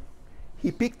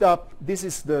he picked up, this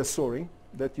is the soaring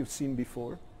that you've seen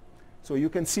before. So you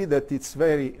can see that it's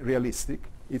very realistic.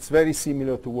 It's very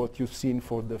similar to what you've seen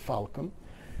for the Falcon.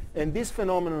 And this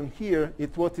phenomenon here is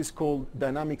what is called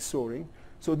dynamic soaring.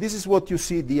 So this is what you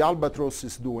see the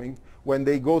albatrosses doing. When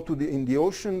they go to in the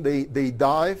ocean, they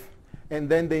dive, and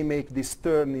then they make this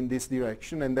turn in this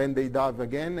direction, and then they dive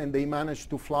again, and they manage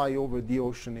to fly over the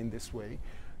ocean in this way.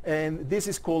 And this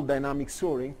is called dynamic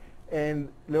soaring. And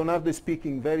Leonardo is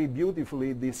speaking very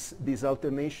beautifully this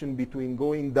alternation between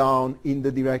going down in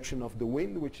the direction of the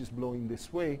wind, which is blowing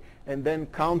this way, and then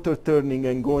counter-turning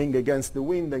and going against the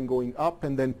wind and going up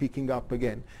and then picking up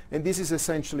again. And this is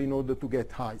essentially in order to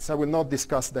get heights. I will not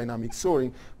discuss dynamic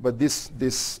soaring, but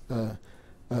these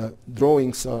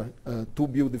drawings are too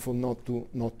beautiful not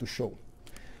to show.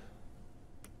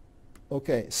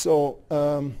 Okay, so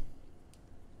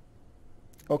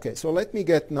so let me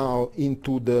get now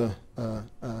into the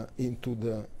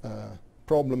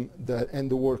problem and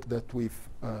the work that we've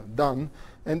done,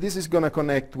 and this is going to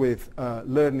connect with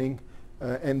learning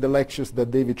and the lectures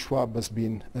that David Schwab has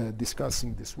been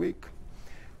discussing this week.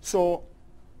 So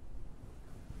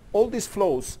all these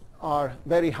flows are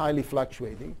very highly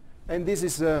fluctuating, and this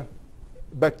is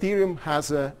bacterium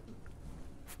has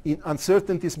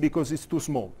uncertainties because it's too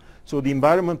small. So the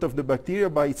environment of the bacteria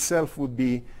by itself would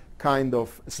be kind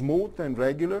of smooth and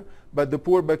regular, but the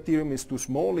poor bacterium is too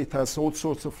small. It has all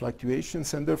sorts of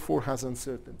fluctuations and therefore has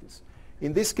uncertainties.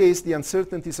 In this case, the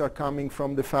uncertainties are coming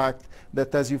from the fact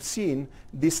that, as you've seen,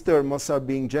 these thermals are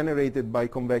being generated by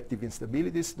convective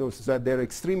instabilities, those that they're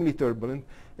extremely turbulent.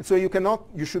 And so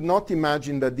you should not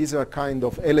imagine that these are kind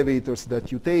of elevators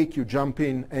that you take, you jump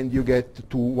in, and you get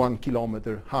to 1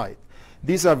 kilometer height.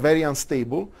 These are very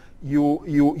unstable.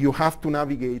 You have to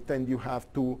navigate, and you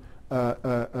have to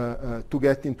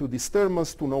get into these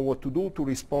thermals, to know what to do, to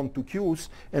respond to cues.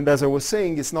 And as I was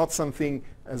saying, it's not something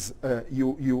as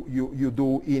you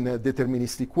do in a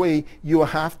deterministic way. You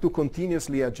have to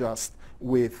continuously adjust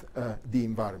with the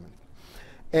environment.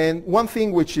 And one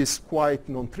thing which is quite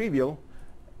non-trivial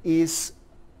is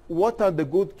what are the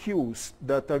good cues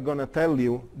that are going to tell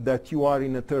you that you are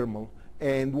in a thermal,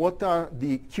 and what are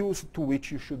the cues to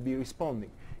which you should be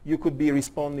responding. You could be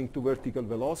responding to vertical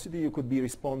velocity, you could be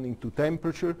responding to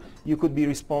temperature, you could be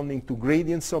responding to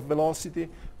gradients of velocity,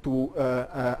 to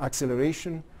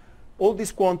acceleration. All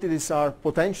these quantities are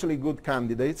potentially good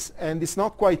candidates, and it's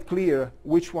not quite clear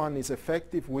which one is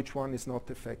effective, which one is not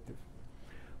effective.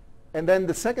 And then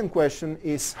the second question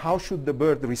is, how should the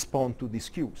bird respond to these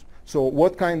cues? So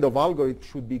what kind of algorithm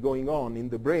should be going on in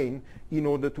the brain in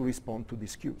order to respond to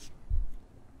these cues?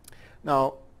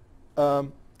 Now,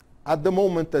 at the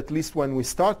moment, at least when we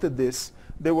started this,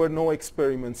 there were no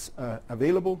experiments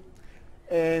available.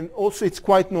 And also it's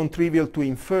quite non-trivial to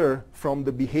infer from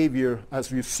the behavior,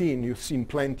 as you've seen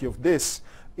plenty of this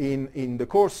in the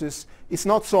courses. It's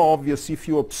not so obvious if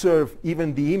you observe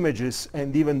even the images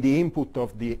and even the input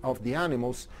of the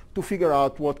animals to figure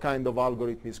out what kind of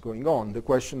algorithm is going on. The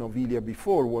question of Ilya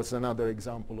before was another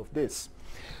example of this.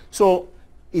 So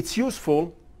it's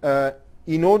useful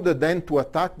in order then to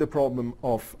attack the problem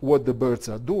of what the birds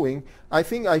are doing. I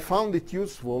think I found it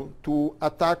useful to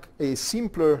attack a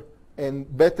simpler and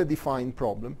better defined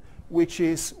problem, which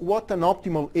is what an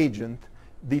optimal agent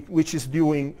which is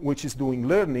doing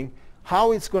learning,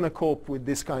 how it's going to cope with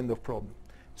this kind of problem.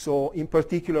 So in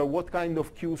particular, what kind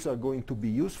of cues are going to be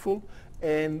useful,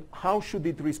 and how should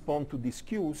it respond to these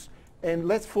cues, And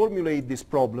let's formulate this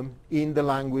problem in the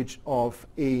language of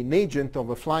an agent,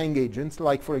 of a flying agent,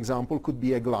 like, for example, could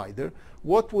be a glider.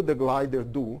 What would a glider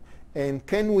do? And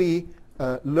can we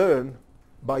learn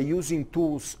by using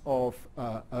tools of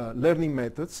learning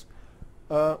methods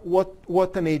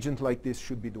what an agent like this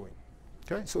should be doing?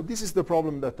 Okay, so this is the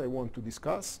problem that I want to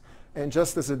discuss. And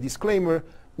just as a disclaimer,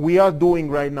 we are doing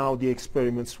right now the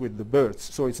experiments with the birds.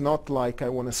 So it's not like I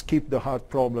want to skip the hard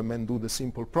problem and do the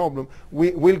simple problem.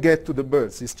 We'll get to the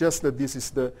birds. It's just that this is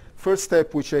the first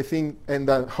step, which I think, and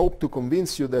I hope to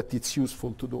convince you that it's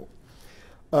useful to do.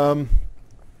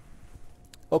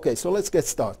 Okay, so let's get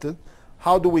started.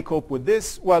 How do we cope with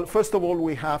this? Well, first of all,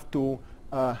 we have to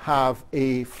have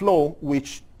a flow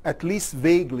which at least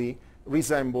vaguely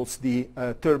resembles the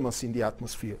thermals in the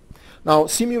atmosphere. Now,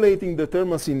 simulating the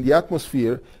thermals in the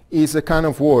atmosphere is a kind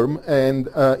of worm, and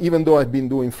even though I've been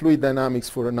doing fluid dynamics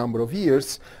for a number of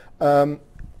years,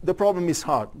 the problem is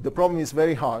hard. The problem is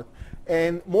very hard.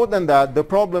 And more than that, the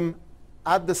problem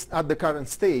at the current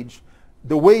stage,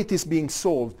 the way it is being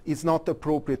solved is not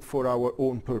appropriate for our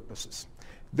own purposes.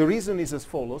 The reason is as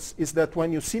follows, is that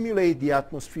when you simulate the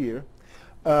atmosphere,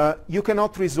 you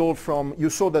cannot resolve from, you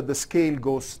saw that the scale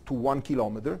goes to 1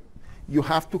 kilometer. You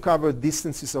have to cover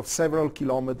distances of several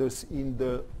kilometers in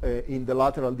the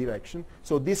lateral direction.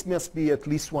 So this must be at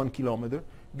least 1 kilometer.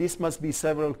 This must be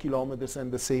several kilometers,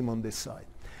 and the same on this side.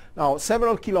 Now,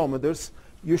 several kilometers,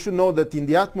 you should know that in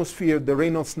the atmosphere, the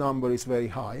Reynolds number is very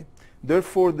high.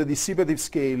 Therefore, the dissipative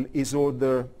scale is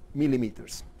order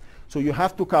millimeters. So you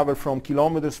have to cover from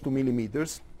kilometers to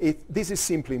millimeters. This is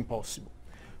simply impossible.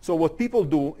 So what people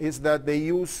do is that they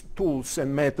use tools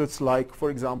and methods like, for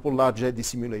example, large eddy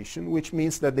simulation, which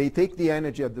means that they take the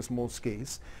energy at the small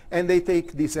scales and they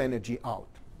take this energy out.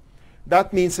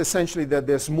 That means essentially that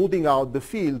they're smoothing out the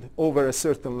field over a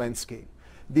certain length scale.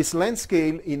 This length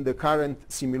scale in the current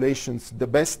simulations, the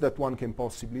best that one can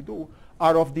possibly do,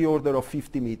 are of the order of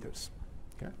 50 meters.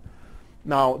 Okay?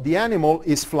 Now, the animal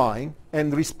is flying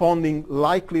and responding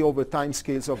likely over time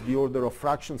scales of the order of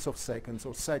fractions of seconds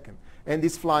or second, and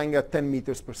is flying at 10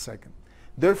 meters per second.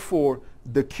 Therefore,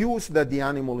 the cues that the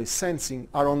animal is sensing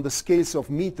are on the scales of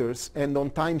meters and on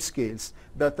time scales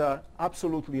that are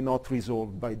absolutely not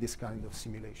resolved by this kind of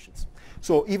simulations.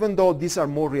 So even though these are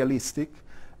more realistic,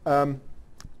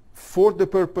 for the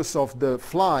purpose of the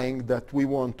flying that we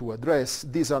want to address,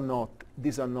 these are not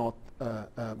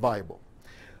viable.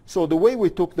 So the way we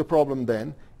took the problem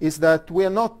then is that we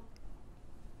are not,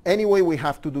 anyway we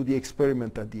have to do the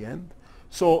experiment at the end.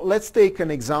 So let's take an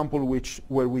example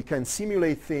where we can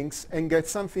simulate things and get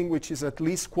something which is at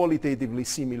least qualitatively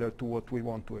similar to what we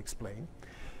want to explain.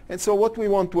 And so what we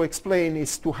want to explain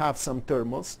is to have some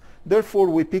thermals. Therefore,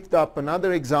 we picked up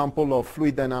another example of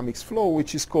fluid dynamics flow,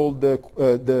 which is called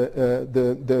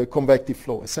the convective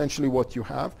flow. Essentially what you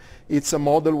have, it's a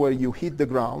model where you hit the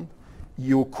ground,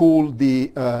 you cool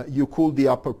the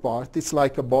upper part. It's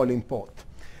like a boiling pot.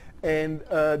 And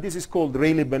this is called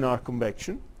Rayleigh-Benard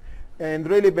convection. And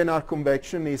Rayleigh-Benard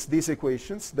convection is these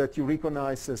equations that you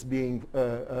recognize as being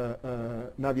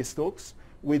Navier-Stokes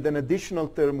with an additional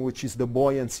term, which is the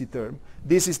buoyancy term.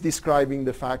 This is describing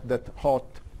the fact that hot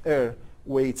air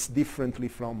weights differently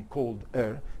from cold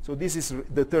air. So this is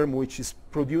the term which is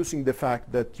producing the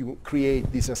fact that you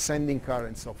create these ascending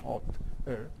currents of hot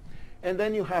air. And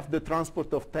then you have the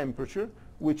transport of temperature,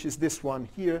 which is this one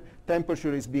here.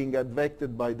 Temperature is being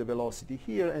advected by the velocity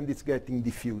here, and it's getting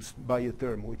diffused by a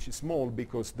term which is small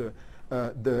because the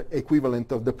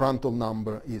equivalent of the Prandtl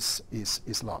number is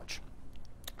large.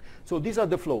 So these are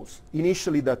the flows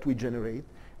initially that we generate.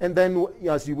 And then,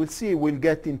 as you will see, we'll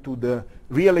get into the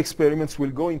real experiments. We'll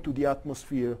go into the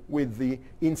atmosphere with the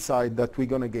insight that we're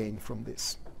going to gain from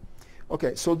this.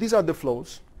 OK, so these are the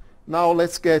flows. Now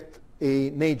let's get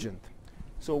an agent.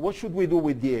 So what should we do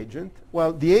with the agent?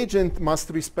 Well, the agent must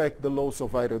respect the laws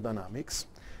of aerodynamics.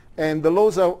 And the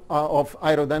laws of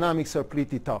aerodynamics are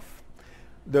pretty tough.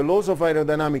 The laws of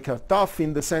aerodynamics are tough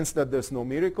in the sense that there's no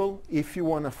miracle. If you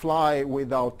want to fly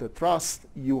without a thrust,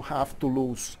 you have to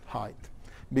lose height,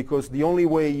 because the only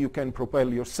way you can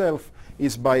propel yourself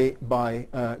is by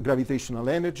gravitational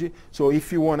energy. So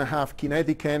if you want to have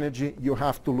kinetic energy, you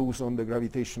have to lose on the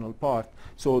gravitational part.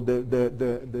 So there's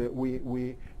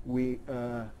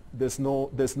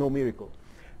no miracle.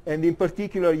 And in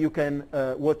particular, you can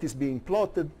what is being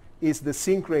plotted is the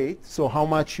sink rate, so how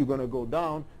much you're going to go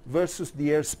down, versus the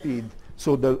airspeed,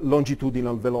 so the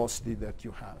longitudinal velocity that you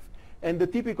have. And the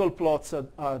typical plots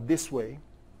are this way.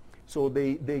 So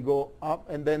they go up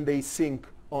and then they sink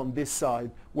on this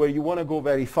side. Where you want to go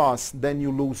very fast, then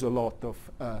you lose a lot of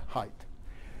height.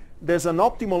 There's an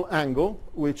optimal angle,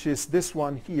 which is this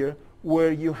one here,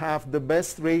 where you have the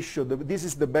best ratio. This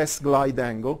is the best glide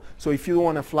angle. So if you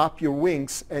want to flap your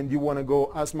wings and you want to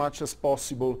go as much as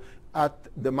possible at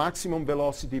the maximum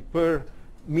velocity per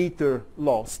meter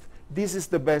lost, this is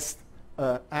the best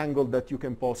angle that you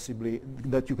can possibly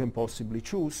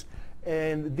choose.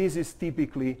 And this is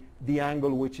typically the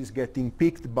angle which is getting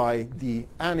picked by the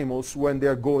animals when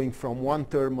they're going from one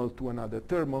thermal to another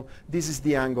thermal. This is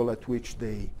the angle at which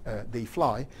they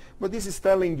fly. But this is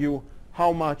telling you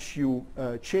how much you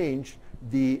change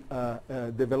the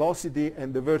velocity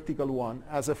and the vertical one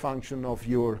as a function of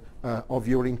your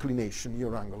inclination,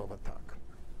 your angle of attack.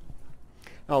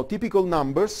 Now, typical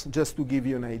numbers, just to give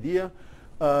you an idea,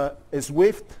 a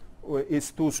Swift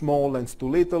is too small and too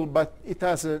little, but it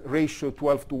has a ratio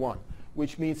 12 to 1,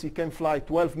 which means it can fly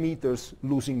 12 meters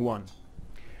losing 1.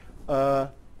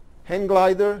 Hang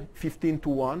glider, 15 to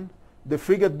 1. The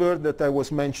frigate bird that I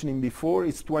was mentioning before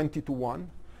is 20 to 1.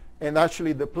 And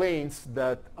actually the planes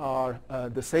that are,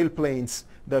 the sailplanes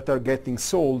that are getting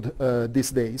sold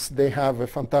these days, they have a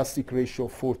fantastic ratio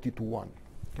of 40 to 1.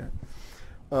 Okay?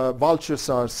 Vultures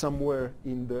are somewhere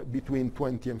in between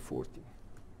 20 and 40.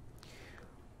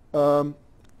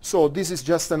 So this is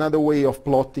just another way of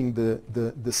plotting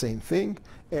the same thing,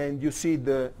 and you see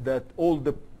that all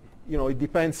the, it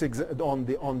depends on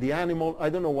the animal. I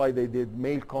don't know why they did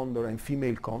male condor and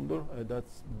female condor.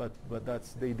 But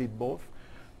they did both.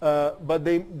 But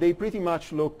they pretty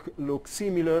much look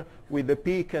similar, with the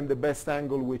peak and the best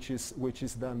angle, which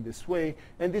is done this way.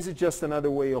 And this is just another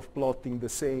way of plotting the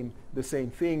same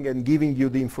thing and giving you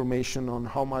the information on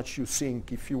how much you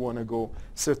sink if you want to go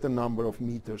certain number of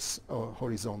meters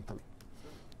horizontally.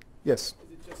 Yes.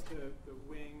 Is it just the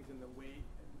wings and the weight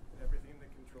and everything that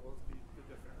controls the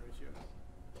different ratios?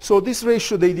 So this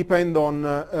ratio, they depend on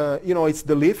it's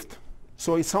the lift.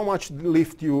 So it's how much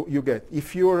lift you get.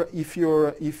 If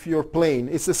your plane,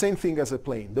 it's the same thing as a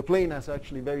plane. The plane has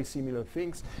actually very similar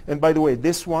things. And by the way,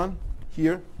 this one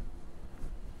here,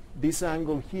 this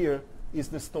angle here is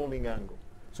the stalling angle.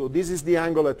 So this is the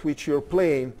angle at which your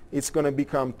plane is going to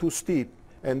become too steep,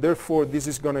 and therefore this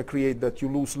is going to create that you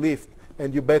lose lift,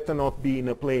 and you better not be in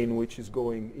a plane which is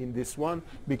going in this one,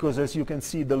 because as you can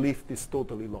see, the lift is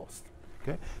totally lost.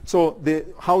 Okay? So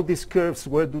how these curves,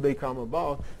 where do they come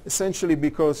about? Essentially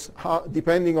because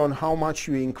depending on how much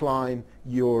you incline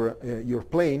your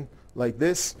plane, like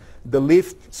this, the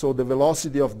lift, so the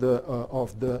velocity of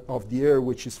the air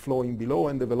which is flowing below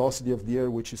and the velocity of the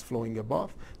air which is flowing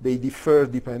above, they differ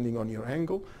depending on your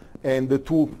angle, and the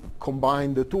two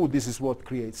combine the two. This is what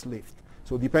creates lift.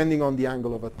 So depending on the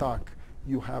angle of attack,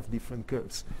 you have different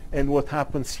curves. And what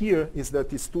happens here is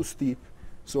that it's too steep.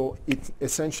 So it's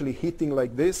essentially hitting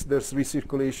like this, there's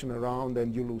recirculation around,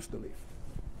 and you lose the lift.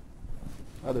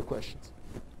 Other questions?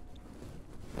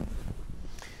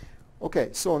 Okay,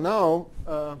 so now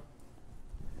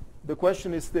the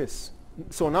question is this.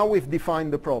 So now we've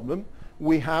defined the problem.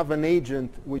 We have an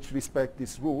agent which respects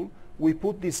this rule. We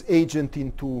put this agent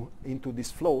into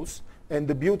these flows. And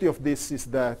the beauty of this is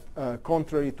that,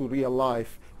 contrary to real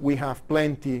life, we have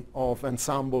plenty of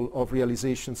ensemble of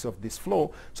realizations of this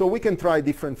flow. So we can try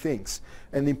different things.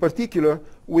 And in particular,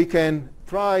 we can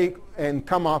try and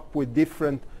come up with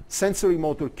different sensory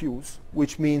motor cues,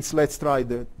 which means let's try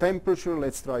the temperature,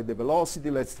 let's try the velocity,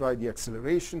 let's try the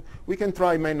acceleration. We can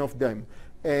try many of them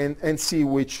and see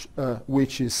which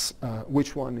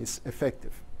one is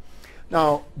effective.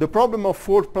 Now, the problem of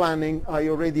foreplanning I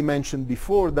already mentioned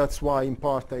before. That's why in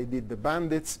part I did the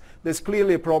bandits. There's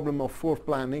clearly a problem of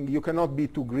foreplanning. You cannot be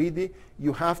too greedy.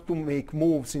 You have to make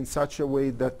moves in such a way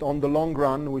that on the long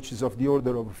run, which is of the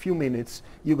order of a few minutes,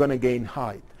 you're going to gain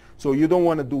height. So you don't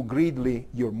want to do greedily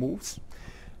your moves.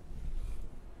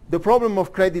 The problem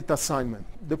of credit assignment.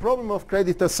 The problem of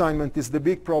credit assignment is the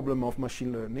big problem of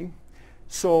machine learning.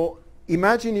 So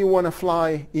imagine you want to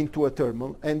fly into a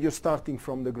thermal and you're starting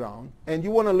from the ground and you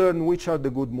want to learn which are the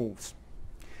good moves.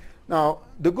 Now,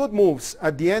 the good moves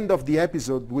at the end of the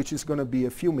episode, which is going to be a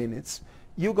few minutes,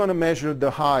 you're going to measure the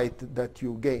height that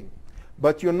you gain.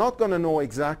 But you're not going to know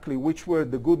exactly which were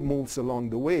the good moves along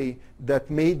the way that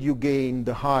made you gain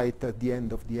the height at the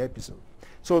end of the episode.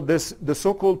 So the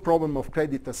so-called problem of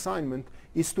credit assignment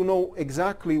is to know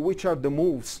exactly which are the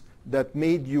moves that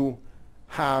made you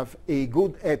have a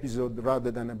good episode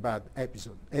rather than a bad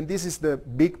episode. And this is the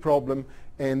big problem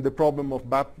and the problem of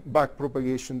back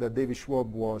propagation that David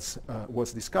Schwab was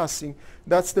discussing.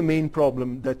 That's the main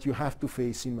problem that you have to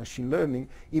face in machine learning,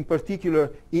 in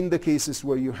particular in the cases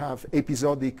where you have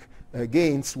episodic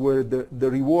gains where the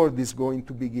reward is going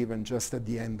to be given just at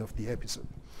the end of the episode.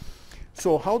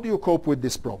 So how do you cope with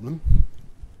this problem?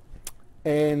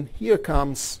 And here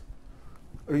comes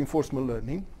reinforcement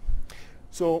learning.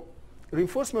 So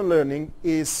reinforcement learning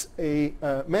is a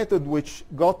method which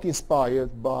got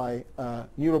inspired by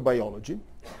neurobiology.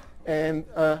 And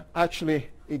actually,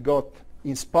 it got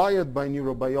inspired by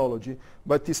neurobiology,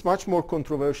 but it's much more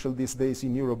controversial these days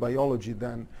in neurobiology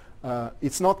than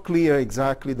it's not clear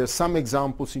exactly. There's some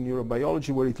examples in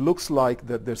neurobiology where it looks like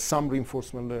that there's some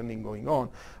reinforcement learning going on,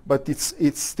 but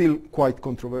it's still quite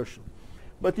controversial.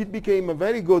 But it became a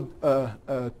very good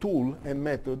tool and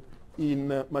method in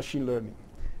machine learning.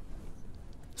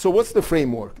 So what's the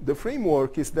framework? The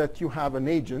framework is that you have an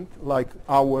agent, like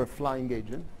our flying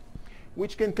agent,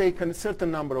 which can take a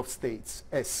certain number of states,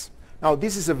 S. Now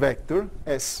this is a vector,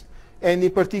 S, and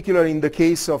in particular in the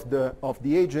case of the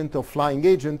agent, of flying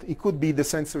agent, it could be the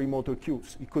sensory motor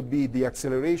cues. It could be the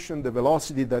acceleration, the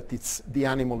velocity that the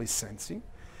animal is sensing.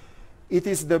 It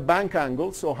is the bank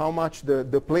angle, so how much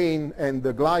the plane and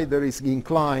the glider is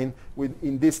inclined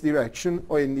in this direction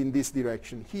or in this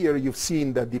direction. Here you've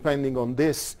seen that depending on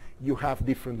this, you have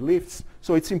different lifts.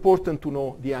 So it's important to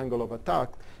know the angle of attack,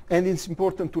 and it's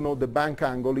important to know the bank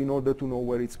angle in order to know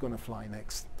where it's going to fly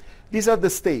next. These are the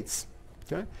states.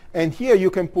 Okay? And here you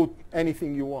can put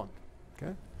anything you want.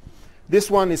 Okay?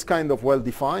 This one is kind of well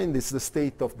defined. It's the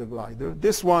state of the glider.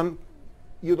 This one,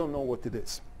 you don't know what it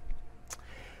is.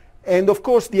 And of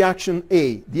course the action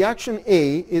A. The action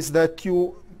A is that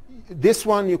this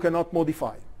one you cannot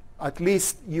modify. At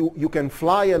least you can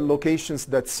fly at locations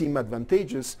that seem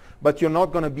advantageous, but you're not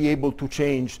going to be able to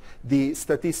change the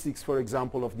statistics, for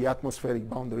example, of the atmospheric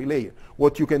boundary layer.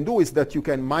 What you can do is that you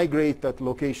can migrate at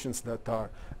locations that are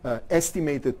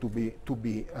estimated to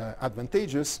be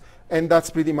advantageous, and that's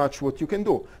pretty much what you can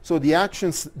do. So the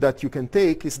actions that you can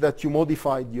take is that you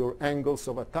modified your angles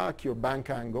of attack, your bank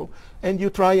angle, and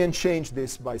you try and change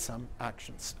this by some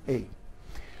actions, A.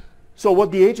 So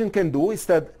what the agent can do is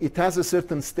that it has a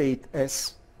certain state,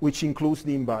 S, which includes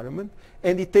the environment,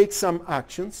 and it takes some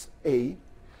actions, A.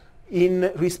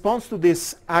 In response to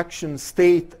this action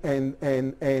state and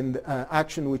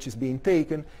action which is being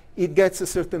taken, it gets a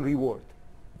certain reward.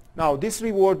 Now, this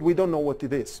reward, we don't know what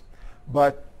it is,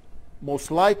 but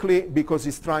most likely, because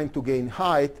it's trying to gain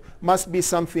height, must be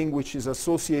something which is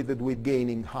associated with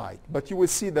gaining height. But you will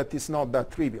see that it's not that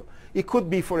trivial. It could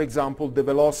be, for example, the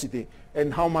velocity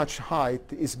and how much height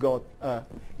it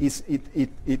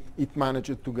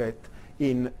managed to get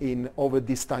in over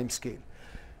this time scale.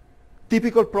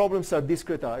 Typical problems are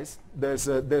discretized. There's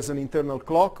an internal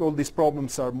clock. All these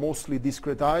problems are mostly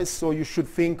discretized, so you should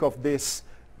think of this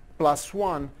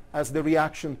 +1 as the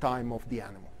reaction time of the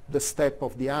animal, the step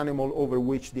of the animal over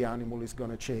which the animal is going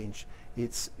to change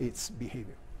its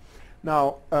behavior.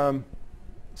 Now,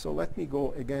 so let me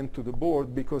go again to the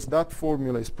board, because that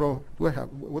formula is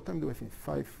what time do I finish?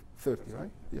 5:30, right?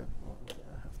 Yeah. Okay,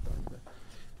 I have time there.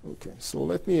 Okay, so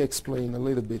let me explain a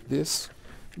little bit this,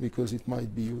 because it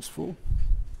might be useful.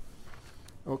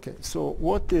 Okay, so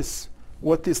what is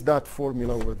that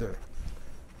formula over there?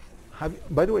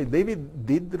 By the way, David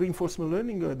did reinforcement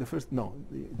learning the first? No,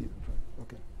 he didn't.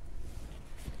 Okay.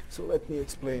 So let me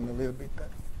explain a little bit that.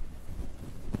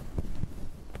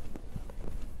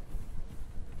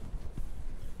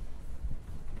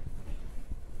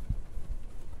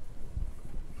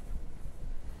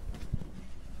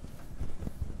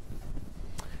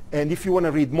 And if you want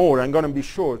to read more, I'm going to be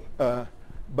short,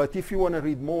 but if you want to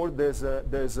read more, there's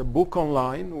a book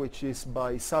online which is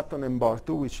by Sutton and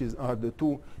Bartow, which are the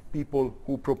two people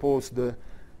who proposed the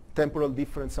temporal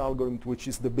difference algorithm, which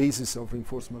is the basis of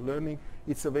reinforcement learning.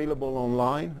 It's available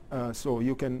online, so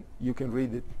you can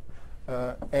read it.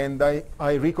 And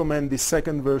I recommend the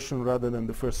second version rather than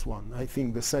the first one. I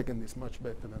think the second is much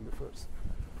better than the first.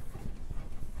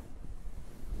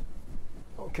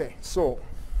 Okay, so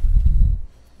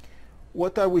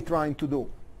what are we trying to do?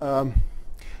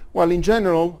 Well, in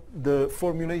general, the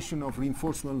formulation of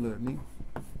reinforcement learning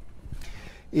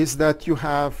is that you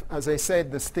have, as I said,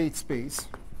 the state space.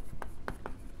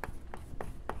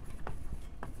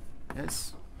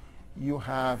 Yes. You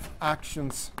have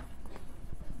actions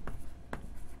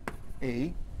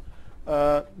A.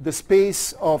 The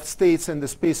space of states and the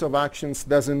space of actions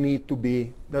doesn't need to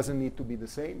be the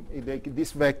same.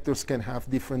 These vectors can have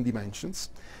different dimensions.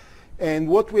 And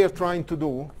what we are trying to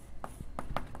do,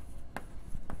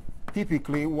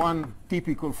 typically, one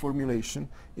typical formulation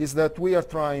is that we are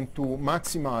trying to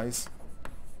maximize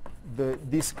the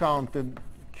discounted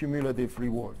cumulative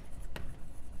reward.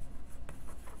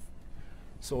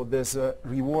 So there's a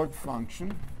reward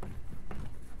function,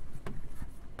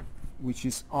 which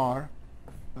is R,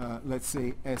 let's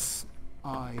say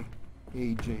SIAJ.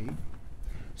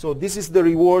 So this is the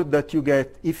reward that you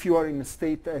get if you are in a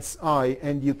state SI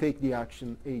and you take the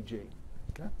action AJ.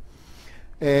 Okay?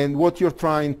 And what you're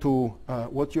trying to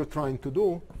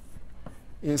do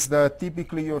is that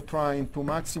typically you're trying to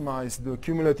maximize the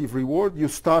cumulative reward. You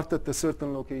start at a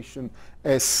certain location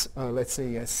as, let's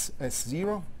say, as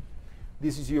S0.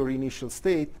 This is your initial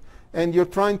state. And you're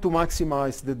trying to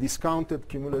maximize the discounted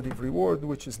cumulative reward,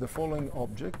 which is the following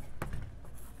object,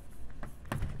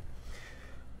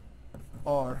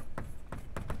 R.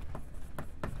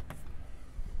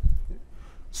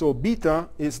 So beta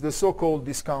is the so-called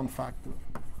discount factor.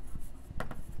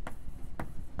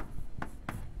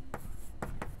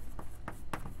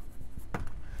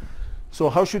 So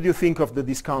how should you think of the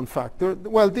discount factor?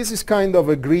 Well, this is kind of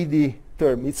a greedy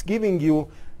term. It's giving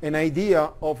you an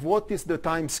idea of what is the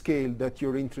time scale that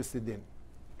you're interested in.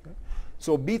 Okay?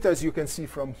 So beta, as you can see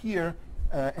from here,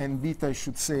 and beta, I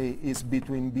should say, is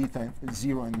between beta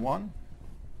 0 and 1.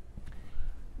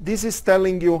 This is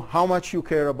telling you how much you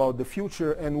care about the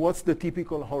future and what's the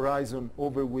typical horizon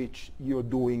over which you're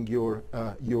doing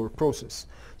your process.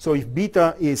 So if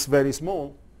beta is very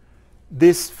small,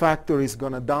 this factor is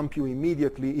going to dump you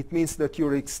immediately. It means that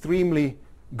you're extremely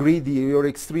greedy, you're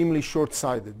extremely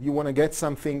short-sighted. You want to get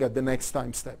something at the next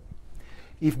time step.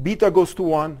 If beta goes to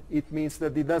 1, it means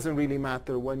that it doesn't really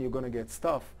matter when you're going to get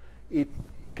stuff.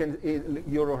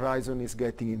 Your horizon is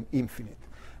getting infinite.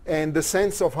 And the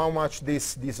sense of how much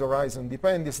this horizon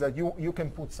depends is that you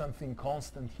can put something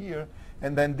constant here,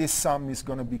 and then this sum is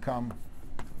going to become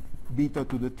beta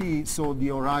to the t. So the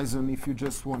horizon, if you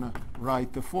just want to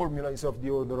write the formula, is of the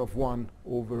order of 1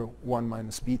 over 1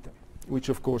 minus beta, which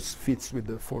of course fits with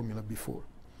the formula before.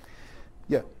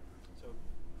 Yeah? So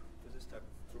for this type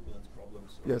of turbulence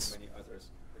problems or Yes. many others,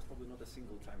 there's probably not a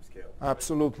single time scale.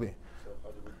 Absolutely. So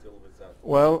how do we deal with that?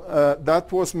 Well,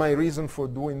 that was my reason for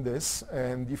doing this.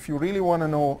 And if you really want to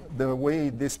know the way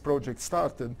this project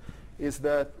started, is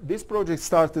that this project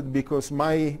started because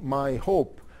my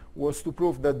hope was to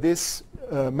prove that these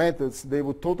methods, they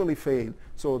would totally fail.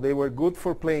 So they were good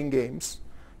for playing games.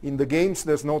 In the games,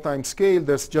 there's no time scale.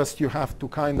 There's just you have to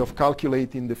kind of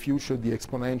calculate in the future the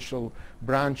exponential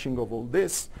branching of all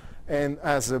this. And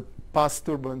as a past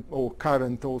turbulent or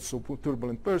current also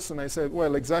turbulent person, I said,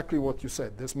 well, exactly what you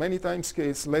said. There's many time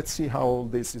scales. Let's see how all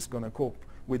this is going to cope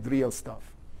with real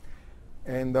stuff.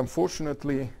 And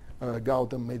unfortunately,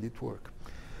 Gautam made it work.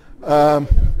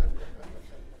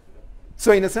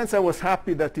 So in a sense, I was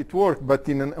happy that it worked, but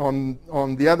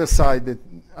on the other side,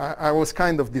 I was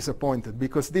kind of disappointed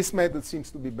because this method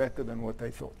seems to be better than what I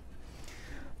thought.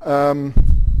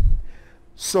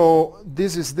 So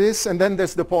this is this, and then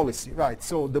there's the policy, right?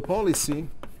 So the policy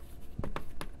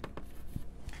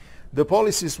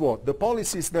is what? The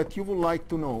policy is that you would like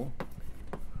to know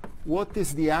what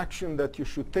is the action that you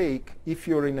should take if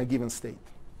you're in a given state,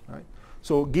 right?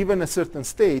 So given a certain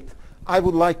state, I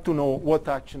would like to know what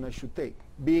action I should take.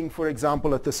 Being, for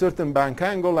example, at a certain bank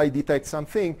angle, I detect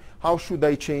something. How should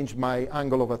I change my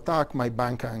angle of attack, my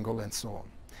bank angle, and so on?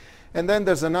 And then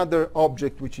there's another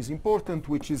object which is important,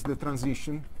 which is the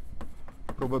transition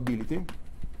probability,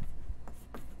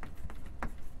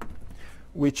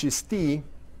 which is T.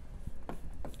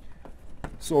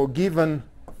 So given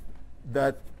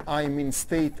that I'm in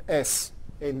state S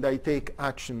and I take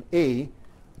action A,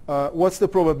 what's the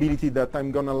probability that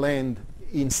I'm going to land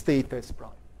in state S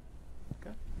prime?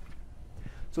 Okay?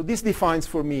 So this defines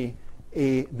for me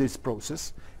this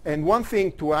process. And one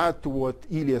thing to add to what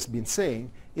Ilya has been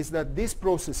saying is that this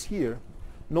process here,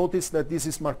 notice that this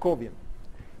is Markovian.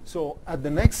 So at the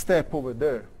next step over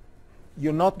there,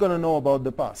 you're not going to know about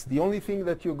the past. The only thing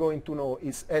that you're going to know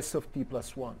is S of t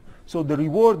plus 1. So the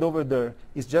reward over there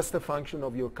is just a function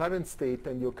of your current state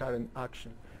and your current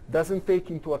action. Doesn't take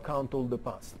into account all the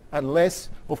past. Unless,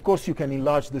 of course, you can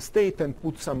enlarge the state and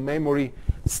put some memory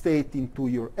state into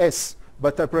your S.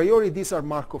 But a priori, these are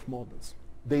Markov models.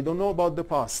 They don't know about the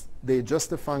past. They're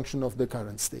just a function of the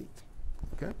current state.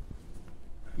 Okay?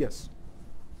 Yes?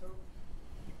 So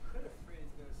you could have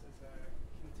phrased this as a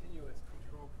continuous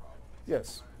control problem.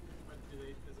 Yes. But does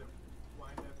it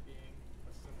wind up being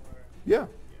a similar? Yeah.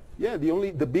 Yeah,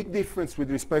 the big difference with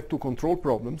respect to control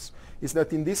problems is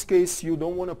that in this case, you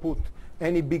don't want to put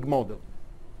any big model.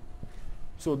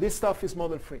 So this stuff is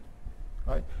model free.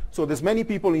 Right? So there's many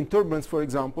people in turbulence, for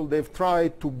example, they've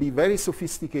tried to be very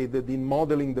sophisticated in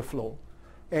modeling the flow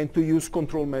and to use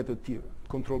control method theory,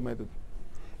 control method.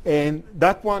 And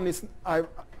that one is, I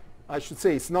should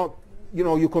say, it's not,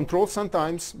 you control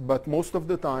sometimes, but most of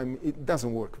the time it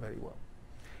doesn't work very well.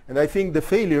 And I think the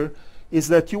failure is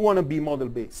that you want to be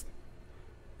model-based.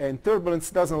 And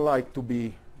turbulence doesn't like to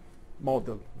be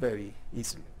modeled very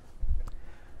easily.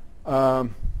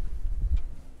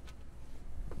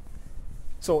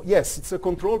 So yes, it's a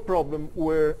control problem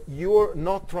where you're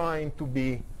not trying to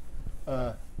be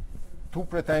too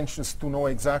pretentious to know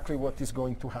exactly what is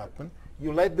going to happen.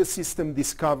 You let the system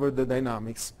discover the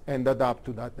dynamics and adapt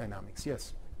to that dynamics.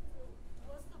 Yes?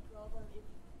 What's the problem if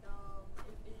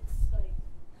it's like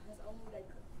has only like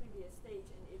a previous stage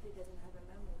and if it doesn't have a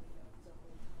memory of the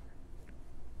whole time?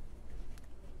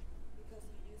 Because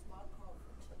you use Markov.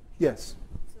 Yes.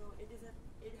 So it isn't.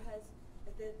 It has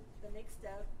the next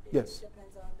step. It Yes.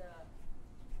 depends on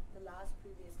the last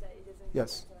previous step. It doesn't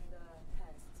Yes. depend on the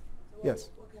test. So Yes.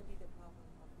 what can be the problem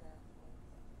of that?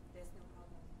 There's no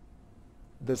problem.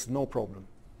 There's no problem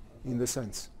in the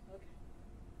sense. Okay.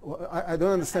 Well, I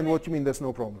don't understand what you mean there's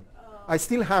no problem. I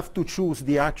still have to choose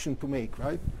the action to make,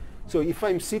 right? So if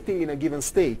I'm sitting in a given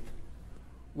state,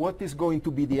 what is going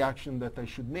to be the action that I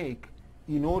should make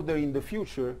in order in the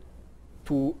future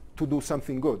to do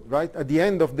something good, right? At the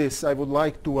end of this, I would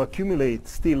like to accumulate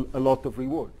still a lot of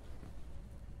reward,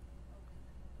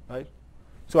 right?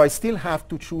 So I still have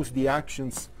to choose the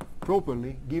actions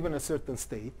properly given a certain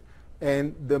state.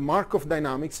 And the Markov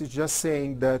dynamics is just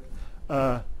saying that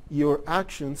your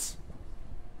actions,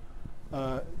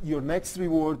 your next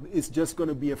reward is just going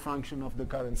to be a function of the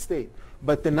current state.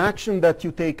 But an action that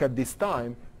you take at this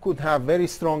time could have very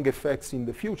strong effects in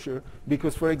the future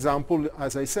because, for example,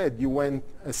 as I said, you went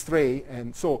astray.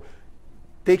 And so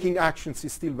taking actions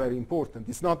is still very important.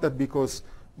 It's not that because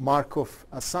Markov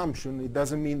assumption, it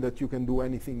doesn't mean that you can do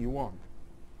anything you want.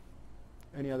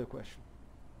 Any other question?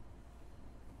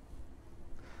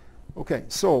 Okay,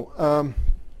 so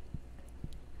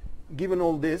given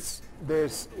all this,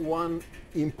 there's one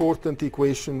important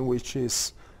equation which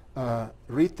is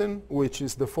written, which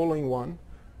is the following one,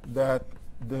 that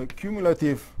the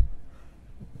cumulative,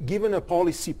 given a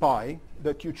policy pi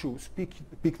that you choose,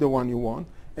 pick the one you want,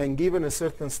 and given a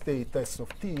certain state s of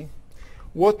t,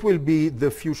 what will be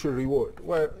the future reward?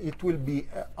 Well, it will be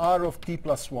r of t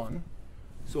plus 1.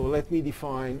 So let me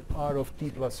define r of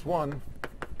t plus 1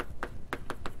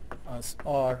 as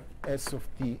r s of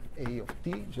t a of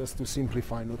t, just to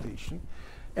simplify notation.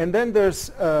 And then there's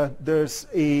an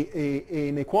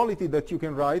inequality that you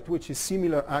can write, which is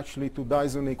similar actually to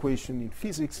Dyson equation in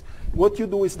physics. What you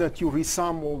do is that you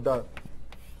resum all that.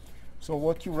 So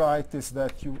what you write is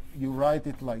that you write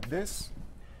it like this,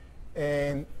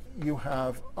 and you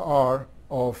have r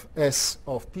of s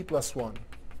of t plus 1,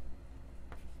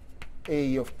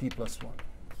 a of t plus 1.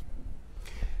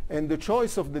 And the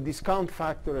choice of the discount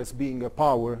factor as being a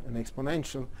power, an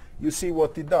exponential, you see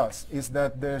what it does is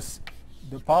that there's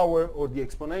the power or the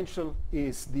exponential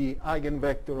is the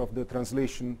eigenvector of the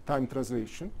translation, time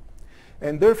translation.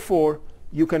 And therefore,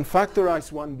 you can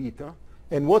factorize 1 beta.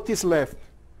 And what is left,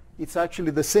 it's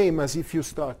actually the same as if you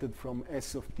started from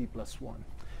s of t plus 1.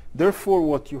 Therefore,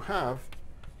 what you have,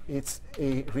 it's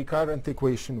a recurrent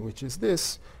equation, which is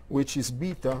this, which is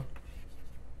beta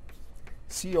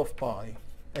c of pi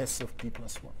s of t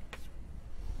plus 1.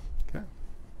 Okay.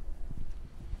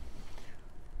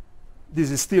 This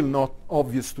is still not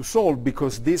obvious to solve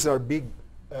because these are big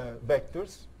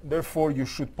vectors. Therefore, you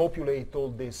should populate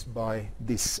all this by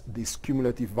this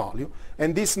cumulative value.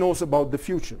 And this knows about the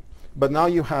future. But now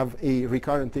you have a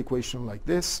recurrent equation like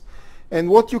this. And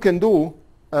what you can do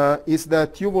is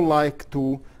that you would like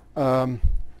to,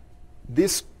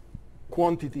 this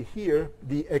quantity here,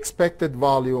 the expected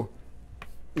value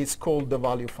is called the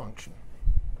value function.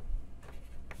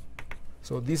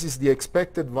 So this is the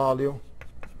expected value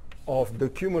of the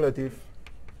cumulative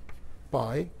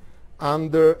pi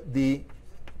under the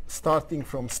starting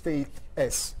from state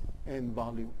s and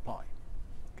value pi.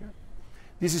 Okay?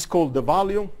 This is called the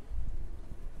value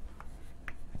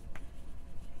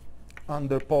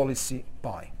under policy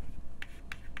pi.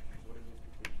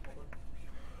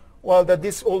 Well,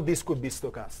 that all this could be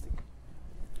stochastic.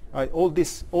 Right, all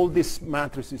these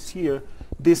matrices here,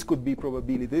 this could be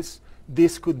probabilities,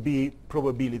 this could be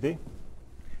probability.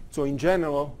 So in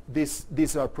general,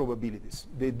 these are probabilities.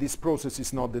 This process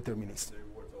is not deterministic.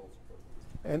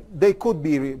 And they could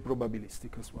be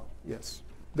probabilistic as well. Yes,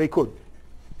 they could.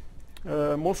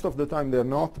 Most of the time they're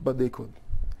not, but they could.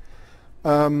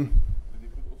 But they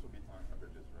could also be time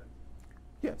averages, right?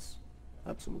 Yes,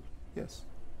 absolutely. Yes.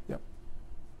 Yeah.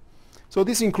 So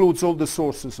this includes all the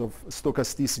sources of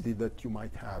stochasticity that you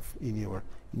might have in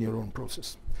your own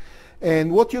process. And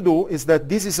what you do is that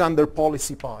this is under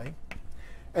policy pi.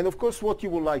 And of course, what you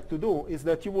would like to do is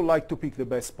that you would like to pick the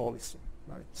best policy.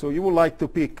 Right? So you would like to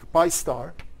pick pi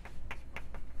star,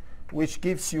 which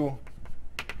gives you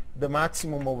the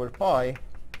maximum over pi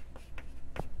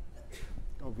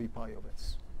of v pi of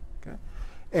s. Okay?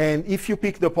 And if you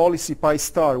pick the policy pi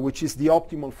star, which is the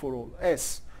optimal for all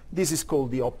s, This is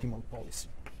called the optimal policy.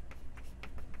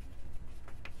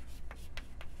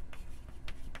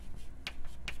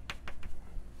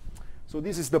 So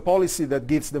this is the policy that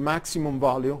gives the maximum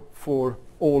value for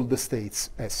all the states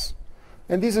S.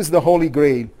 And this is the holy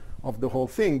grail of the whole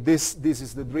thing. This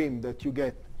is the dream that you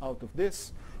get out of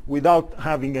this without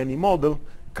having any model,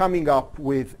 coming up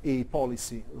with a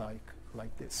policy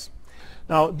like this.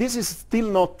 Now, this is still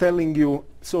not telling you,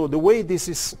 so the way this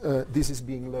is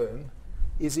being learned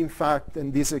is in fact,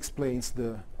 and this explains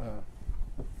the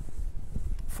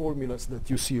formulas that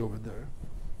you see over there.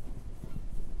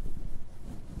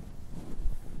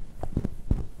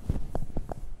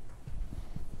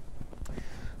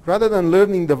 Rather than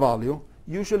learning the value,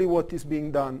 usually what is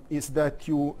being done is that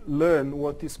you learn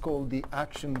what is called the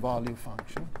action value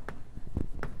function.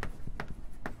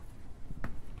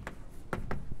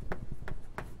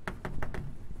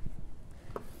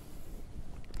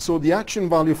 So the action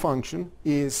value function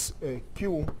is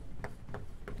Q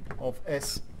of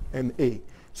S and A.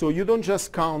 So you don't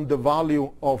just count the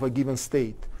value of a given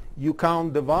state. You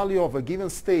count the value of a given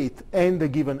state and a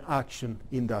given action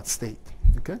in that state.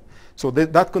 Okay? So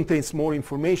that contains more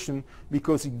information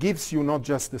because it gives you not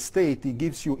just the state, it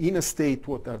gives you in a state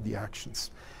what are the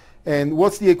actions. And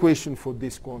what's the equation for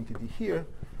this quantity here?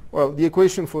 Well, the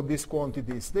equation for this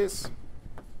quantity is this.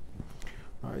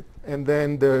 Right? And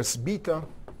then there's beta.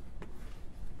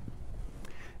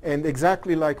 And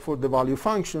exactly like for the value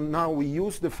function, now we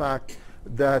use the fact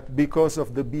that because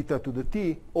of the beta to the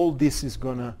t, all this is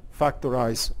going to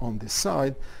factorize on this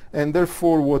side. And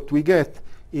therefore, what we get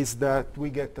is that we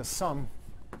get a sum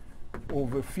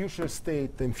over future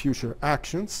state and future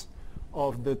actions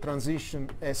of the transition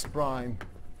S prime,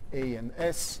 A, and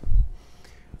S.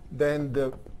 Then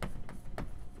the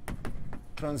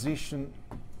transition,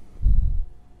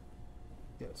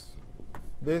 yes,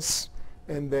 this,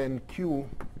 and then Q.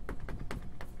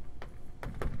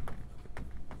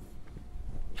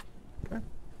 Okay.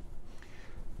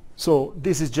 So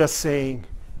this is just saying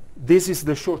this is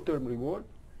the short-term reward.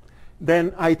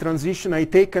 Then I transition, I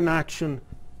take an action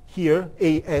here,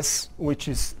 AS, which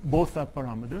is both are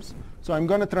parameters. So I'm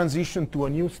going to transition to a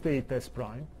new state S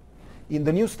prime. In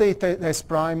the new state S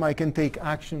prime, I can take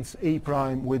actions A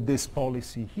prime with this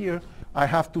policy here. I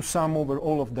have to sum over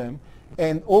all of them.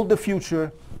 And all the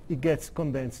future, it gets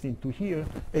condensed into here,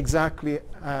 exactly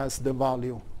as the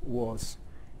value was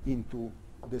into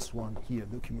this one here,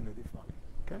 the cumulative value.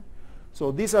 Okay?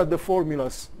 So these are the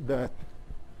formulas that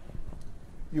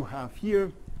you have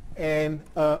here. And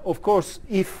of course,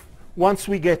 if once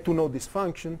we get to know this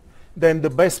function, then the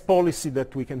best policy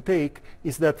that we can take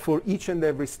is that for each and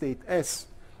every state S,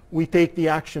 we take the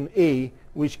action A,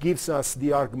 which gives us the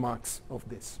argmax of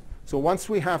this. So once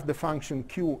we have the function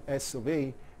Q S of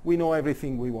A, we know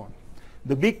everything we want.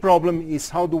 The big problem is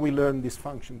how do we learn this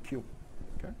function Q?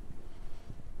 Okay?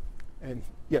 And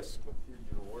yes? But here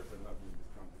your rewards are not being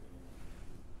discounted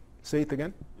anymore. Say it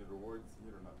again? Your rewards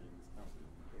here are not being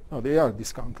discounted. Oh, they are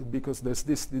discounted because there's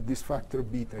this factor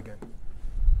beta again.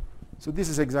 So this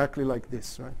is exactly like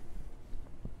this, right?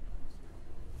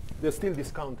 They're still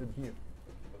discounted here.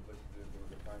 But there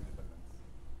was a time dependence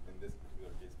in this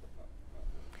particular case, but not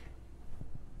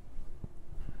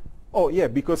Oh, yeah,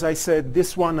 because I said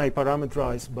this one I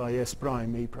parameterize by S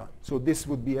prime, A prime. So this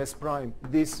would be S prime.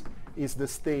 This is the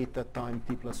state at time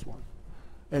t plus 1.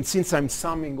 And since I'm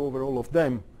summing over all of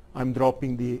them, I'm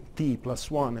dropping the t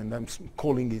plus 1, and I'm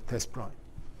calling it S prime.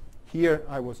 Here,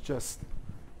 I was just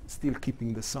still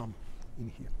keeping the sum in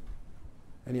here.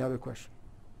 Any other question?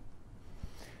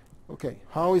 Okay,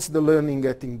 how is the learning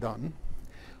getting done?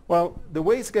 Well, the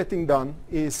way it's getting done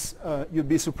is you'd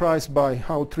be surprised by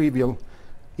how trivial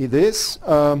it is.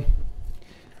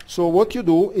 So what you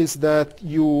do is that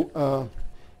you,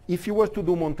 if you were to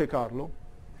do Monte Carlo,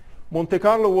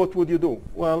 what would you do?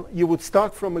 Well, you would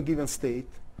start from a given state,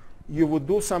 you would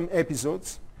do some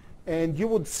episodes, and you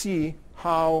would see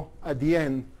how, at the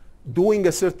end, doing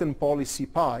a certain policy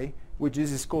pi, which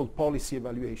is called policy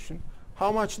evaluation,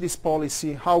 how much this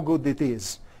policy, how good it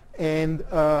is. And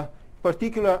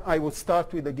particular, I would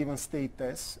start with a given state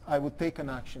S, I would take an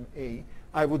action A,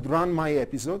 I would run my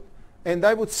episode, and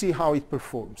I would see how it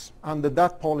performs under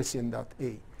that policy and that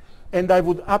A. And I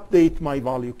would update my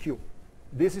value Q.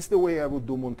 This is the way I would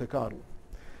do Monte Carlo.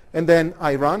 And then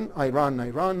I run,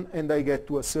 and I get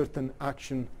to a certain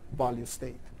action value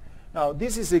state. Now,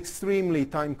 this is extremely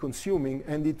time-consuming,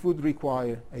 and it would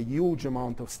require a huge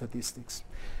amount of statistics.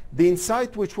 The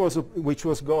insight which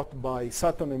was got by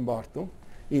Sutton and Bartow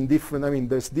in different, I mean,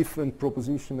 there's different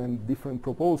proposition and different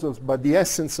proposals, but the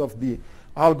essence of the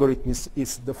algorithm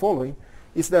is the following,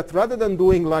 is that rather than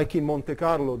doing like in Monte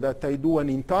Carlo, that I do an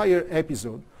entire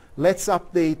episode, let's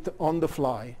update on the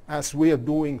fly as we are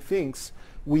doing things.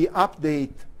 We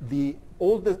update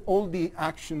all the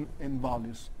action and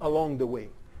values along the way.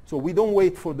 So we don't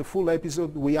wait for the full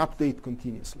episode, we update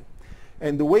continuously.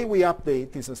 And the way we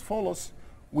update is as follows.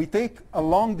 We take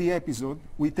along the episode,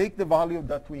 we take the value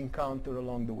that we encounter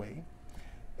along the way,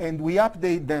 and we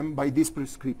update them by this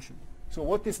prescription. So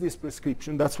what is this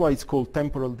prescription? That's why it's called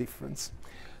temporal difference.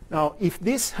 Now, if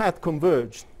this had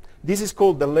converged, this is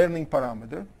called the learning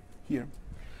parameter here.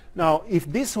 Now, if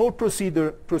this whole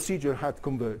procedure had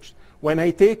converged, when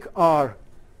I take R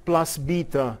plus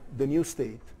beta, the new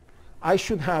state, I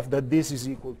should have that this is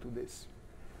equal to this.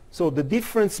 So the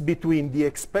difference between the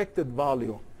expected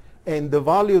value and the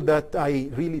value that I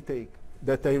really take,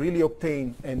 that I really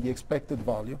obtain, and the expected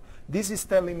value, this is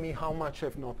telling me how much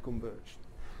have not converged.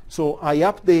 So I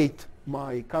update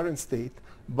my current state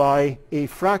by a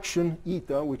fraction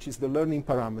eta, which is the learning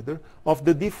parameter, of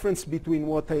the difference between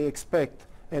what I expect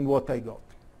and what I got.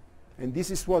 And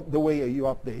this is the way you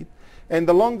update. And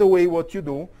along the way, what you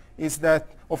do is that,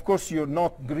 of course, you're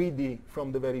not greedy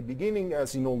from the very beginning,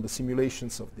 as in all the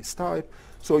simulations of this type.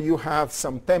 So you have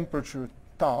some temperature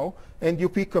tau, and you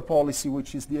pick a policy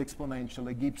which is the exponential,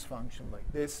 a Gibbs function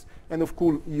like this. And of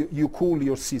course, you cool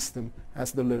your system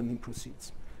as the learning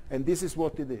proceeds. And this is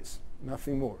what it is,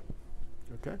 nothing more.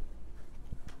 Okay?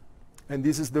 And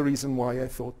this is the reason why I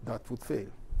thought that would fail.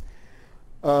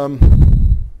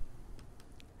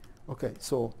 Okay,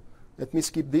 so let me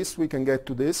skip this. We can get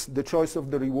to this. The choice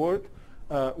of the reward,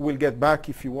 we'll get back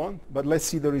if you want, but let's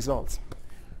see the results.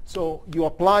 So you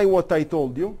apply what I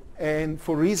told you, and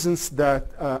for reasons that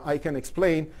I can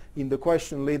explain in the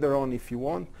question later on if you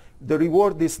want, the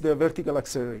reward is the vertical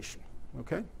acceleration.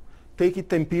 Okay? Take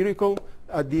it empirical.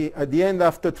 At the end,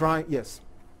 after trying, yes?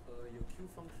 Your Q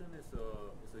function is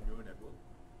a neural network.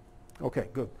 Okay,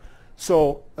 good.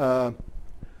 So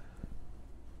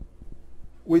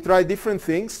we try different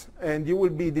things, and you will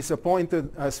be disappointed.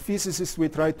 As physicists, we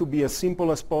try to be as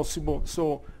simple as possible.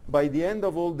 So by the end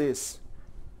of all this,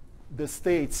 the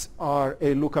states are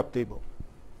a lookup table.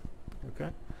 Okay?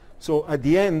 So at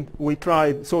the end, we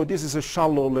tried, so this is a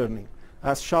shallow learning,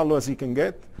 as shallow as you can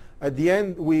get. At the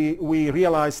end, we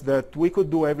realized that we could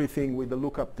do everything with the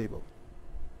lookup table.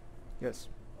 Yes?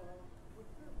 Would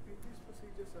the previous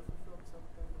procedure suffer from some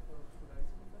kind of a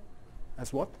horizon effect?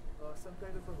 As what? Some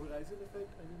kind of a horizon effect?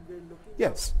 I mean, we're looking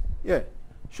Yes, yeah,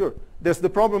 sure. There's the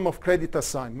problem of credit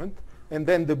assignment, and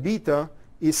then the beta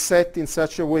is set in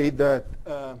such a way that,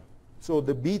 so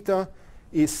the beta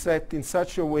is set in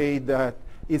such a way that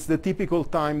it's the typical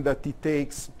time that it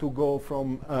takes to go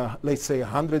from, let's say,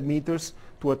 100 meters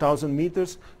to 1,000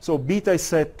 meters. So beta is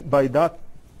set by that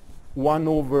 1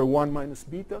 over 1 minus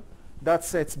beta. That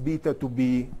sets beta to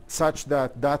be such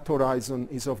that that horizon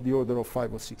is of the order of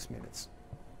 5 or 6 minutes.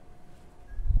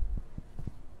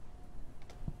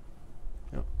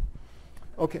 Yeah.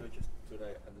 Okay. So just so that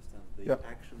I understand, the Yeah.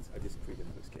 actions are discrete in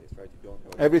this case, right? You don't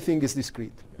know. Everything is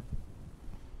discrete.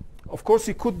 Of course,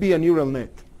 it could be a neural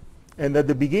net. And at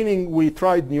the beginning, we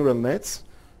tried neural nets,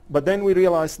 but then we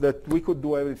realized that we could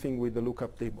do everything with the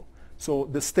lookup table. So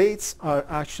the states are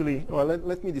actually, well,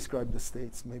 let me describe the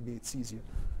states. Maybe it's easier.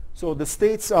 So the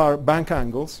states are bank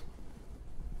angles.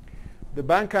 The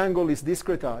bank angle is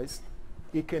discretized.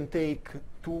 It can take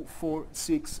 2, 4,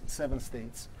 6, 7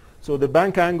 states. So the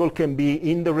bank angle can be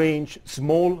in the range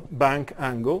small bank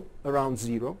angle around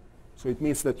 0. So it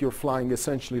means that you're flying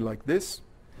essentially like this.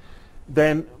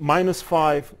 Then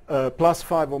 -5,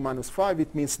 +5 or -5,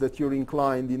 it means that you're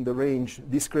inclined in the range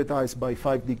discretized by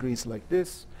 5 degrees like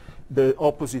this, the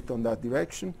opposite on that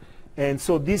direction. And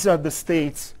so these are the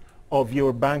states of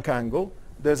your bank angle.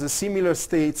 There's a similar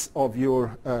states of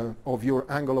your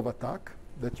angle of attack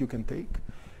that you can take.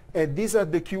 And these are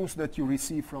the cues that you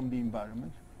receive from the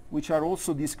environment, which are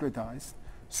also discretized.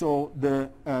 So the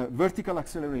vertical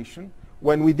acceleration,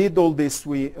 when we did all this,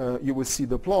 you will see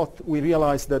the plot, we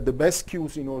realized that the best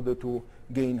cues in order to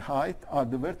gain height are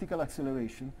the vertical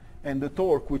acceleration and the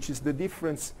torque, which is the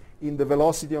difference in the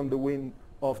velocity on the wing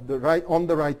of the on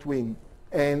the right wing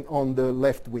and on the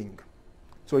left wing.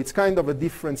 So it's kind of a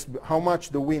difference how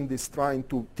much the wind is trying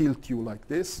to tilt you like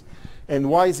this. And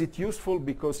why is it useful?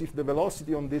 Because if the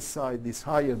velocity on this side is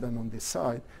higher than on this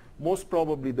side, most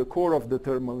probably the core of the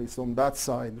thermal is on that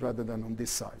side rather than on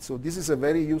this side. So this is a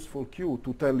very useful cue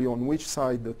to tell you on which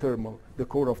side the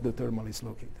core of the thermal is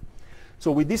located.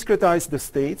 So we discretize the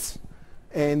states,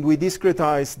 and we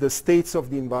discretize the states of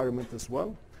the environment as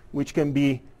well, which can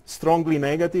be strongly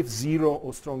negative, 0,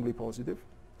 or strongly positive.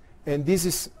 And this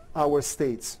is our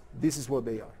states. This is what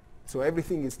they are. So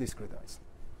everything is discretized.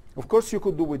 Of course, you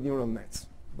could do with neural nets,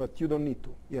 but you don't need to.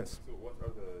 Yes? So what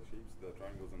are the shapes, the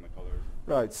triangles and the colors?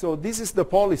 Right. So this is the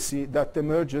policy that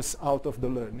emerges out of the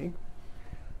learning.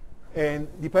 And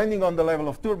depending on the level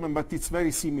of turbulence, but it's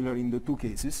very similar in the two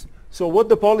cases. So what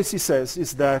the policy says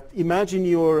is that imagine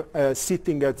you're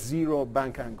sitting at 0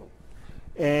 bank angle.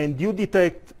 And you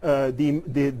detect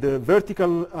the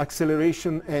vertical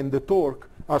acceleration and the torque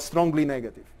are strongly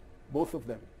negative, both of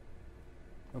them.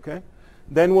 Okay?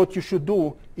 Then what you should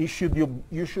do is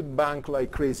you should bank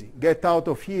like crazy. Get out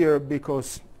of here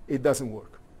because it doesn't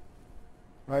work.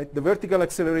 Right? The vertical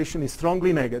acceleration is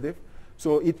strongly negative,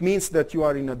 so it means that you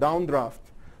are in a downdraft.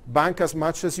 Bank as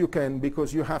much as you can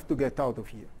because you have to get out of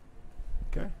here.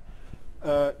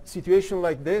 Okay? Situation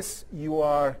like this, you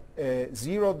are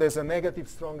 0, there's a negative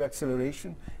strong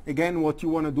acceleration. Again, what you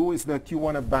want to do is that you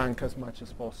want to bank as much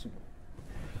as possible.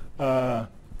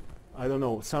 I don't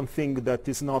know, something that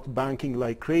is not banking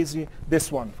like crazy. This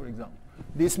one, for example.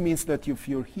 This means that if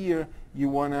you're here, you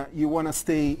wanna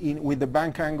stay in with the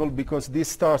bank angle because this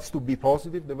starts to be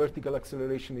positive. The vertical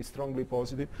acceleration is strongly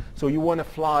positive. So you want to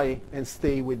fly and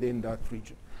stay within that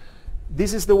region.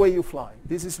 This is the way you fly.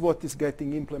 This is what is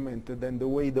getting implemented and the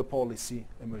way the policy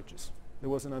emerges. There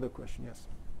was another question, yes?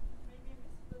 Maybe I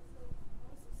missed it, so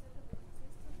how is the setup of the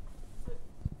system? So,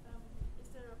 is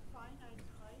there a finite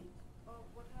height, or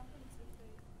what happens if they...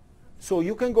 So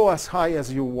you can go as high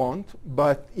as you want,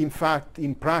 but in fact,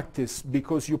 in practice,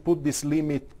 because you put this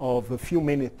limit of a few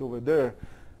minutes over there,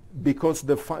 because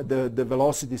the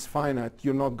velocity is finite,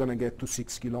 you're not going to get to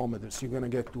 6 kilometers. You're going to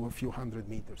get to a few hundred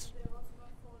meters. They're also not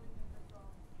falling in the ground.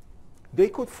 They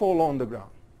could fall on the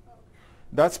ground.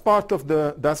 That's part of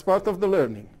the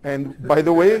learning. And by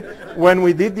the way, when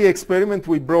we did the experiment,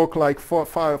 we broke like four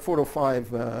or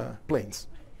five planes.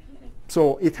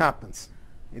 So it happens.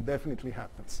 It definitely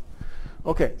happens.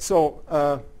 Okay, so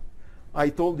I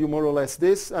told you more or less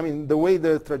this. I mean, the way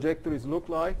the trajectories look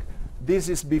like, this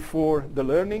is before the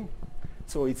learning.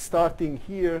 So it's starting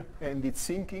here and it's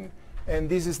sinking. And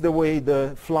this is the way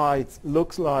the flight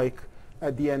looks like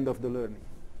at the end of the learning.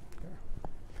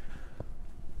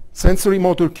 Sensory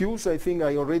motor cues, I think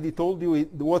I already told you,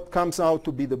 what comes out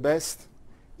to be the best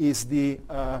is the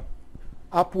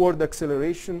upward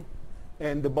acceleration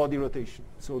and the body rotation,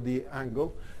 so the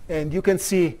angle. And you can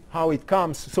see how it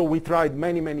comes. So we tried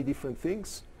many, many different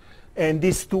things. And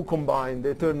these two combined,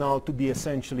 they turn out to be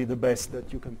essentially the best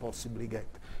that you can possibly get.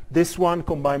 This one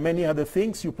combines many other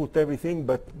things. You put everything,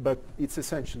 but it's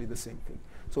essentially the same thing.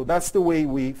 So that's the way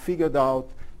we figured out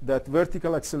that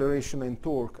vertical acceleration and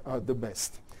torque are the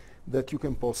best that you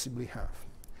can possibly have.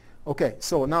 Okay,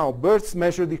 so now birds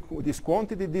measure this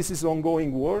quantity. This is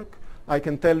ongoing work. I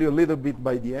can tell you a little bit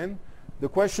by the end. The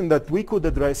question that we could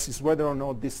address is whether or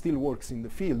not this still works in the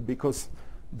field, because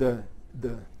the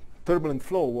turbulent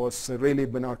flow was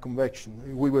Rayleigh-Benard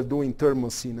convection. We were doing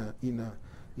thermals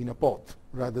in a pot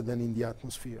rather than in the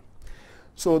atmosphere.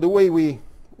 So the way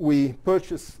we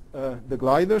purchase the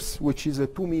gliders, which is a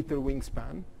 2-meter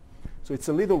wingspan. So it's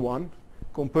a little one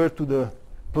compared to the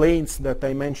planes that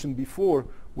I mentioned before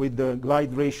with the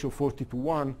glide ratio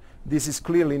 40:1. This is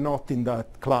clearly not in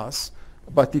that class,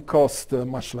 but it costs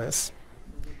much less.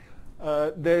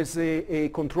 There's a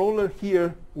controller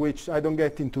here, which I don't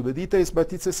get into the details,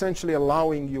 but it's essentially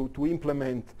allowing you to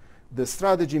implement the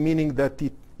strategy, meaning that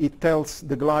it tells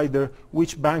the glider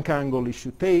which bank angle it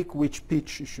should take, which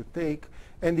pitch it should take,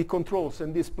 and it controls.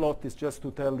 And this plot is just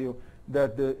to tell you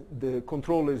that the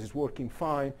controller is working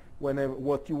fine whenever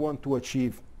what you want to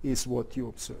achieve is what you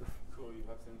observe. So you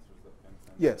have sensors that can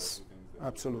sense Yes, everything that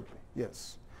absolutely,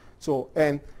 yes. So,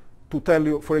 and to tell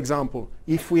you, for example,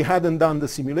 if we hadn't done the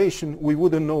simulation, we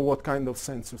wouldn't know what kind of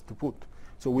sensors to put.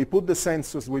 So we put the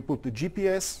sensors, we put the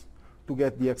GPS to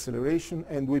get the acceleration,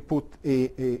 and we put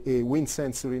a wind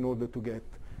sensor in order to get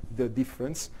the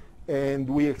difference. And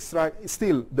we extract,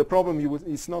 still, the problem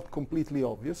is not completely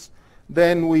obvious.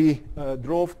 Then we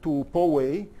drove to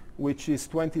Poway, which is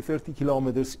 20-30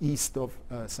 kilometers east of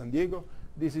San Diego.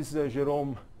 This is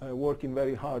Jerome working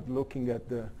very hard looking at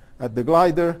the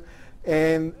glider.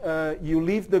 And you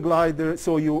leave the glider,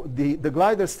 so the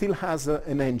glider still has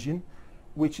an engine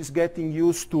which is getting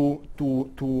used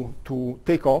to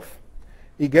take off.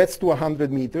 It gets to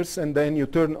 100 meters, and then you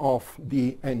turn off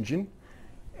the engine,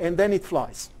 and then it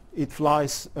flies. It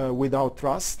flies without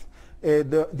thrust.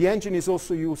 The engine is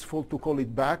also useful to call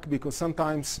it back, because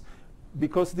sometimes,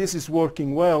 because this is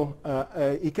working well,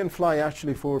 it can fly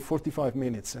actually for 45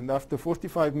 minutes. And after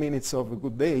 45 minutes of a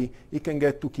good day, it can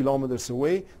get 2 kilometers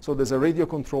away. So there's a radio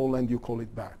control, and you call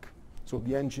it back. So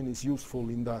the engine is useful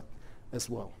in that as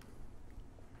well.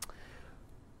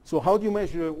 So how do you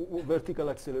measure vertical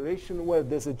acceleration? Well,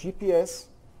 there's a GPS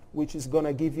which is going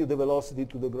to give you the velocity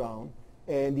to the ground.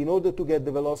 And in order to get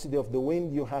the velocity of the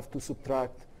wind, you have to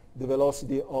subtract the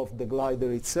velocity of the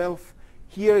glider itself.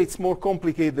 Here it's more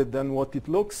complicated than what it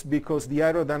looks because the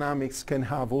aerodynamics can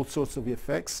have all sorts of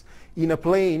effects. In a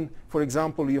plane, for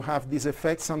example, you have these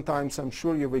effects sometimes, I'm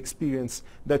sure you've experienced,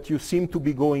 that you seem to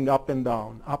be going up and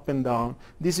down, up and down.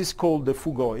 This is called the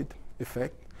phugoid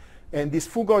effect. And these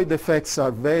phugoid effects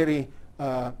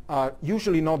are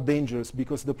usually not dangerous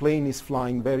because the plane is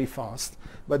flying very fast.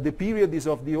 But the period is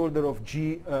of the order of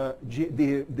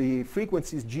the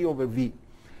frequency is g over v.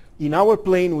 In our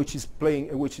plane, which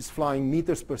is flying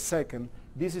meters per second,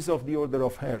 this is of the order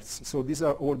of hertz. So these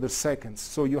are order seconds.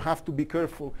 So you have to be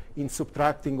careful in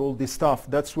subtracting all this stuff.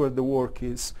 That's where the work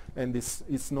is, and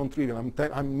it's non-trivial.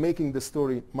 I'm making the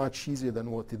story much easier than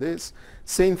what it is.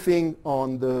 Same thing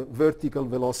on the vertical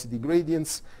velocity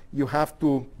gradients. You have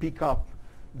to pick up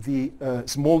the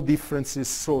small differences.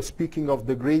 So speaking of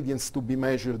the gradients to be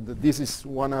measured, this is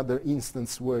one other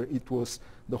instance where it was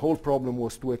the whole problem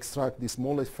was to extract the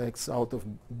small effects out of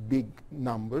big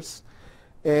numbers.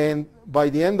 And by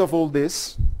the end of all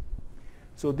this,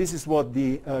 so this is what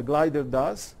the glider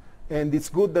does. And it's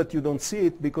good that you don't see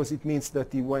it because it means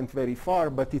that it went very far,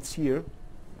 but it's here,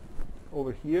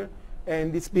 over here.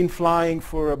 And it's been flying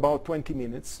for about 20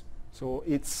 minutes. So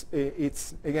it's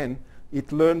again,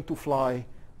 it learned to fly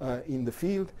in the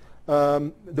field.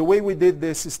 The way we did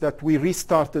this is that we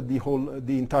restarted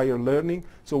the entire learning.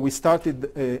 So we started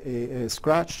a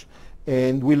scratch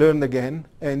and we learned again,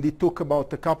 and it took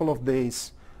about a couple of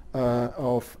days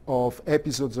of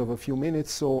episodes of a few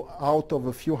minutes. So out of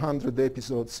a few hundred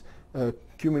episodes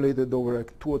accumulated over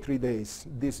 2 or 3 days,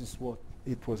 this is what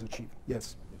it was achieved.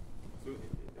 Yes? So,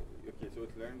 okay, so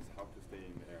it learns how to stay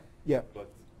in the air. Yeah. But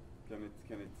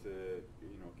can it,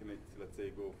 let's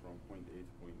say, go from point A to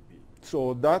point B?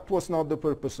 So that was not the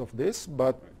purpose of this,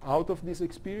 but Right. out of this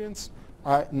experience,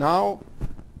 I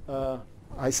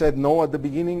said no at the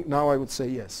beginning, now I would say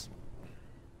yes.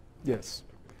 Yes.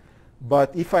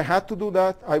 But if I had to do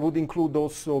that, I would include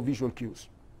also visual cues,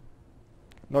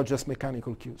 not just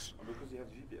mechanical cues. Oh, because you have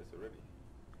GPS already.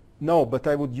 No, but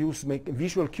I would use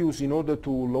visual cues in order to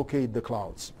locate the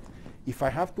clouds. If I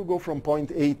have to go from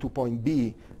point A to point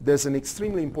B, there's an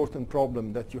extremely important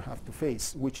problem that you have to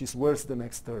face, which is where's the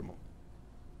next thermal?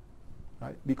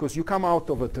 Right? Because you come out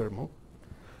of a thermal.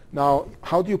 Now,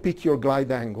 how do you pick your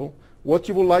glide angle? What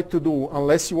you would like to do,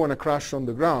 unless you want to crash on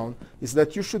the ground, is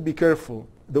that you should be careful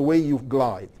the way you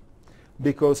glide.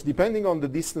 Because depending on the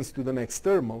distance to the next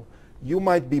thermal, you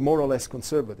might be more or less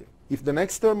conservative. If the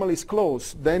next thermal is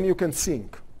close, then you can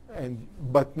sink.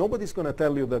 But nobody's going to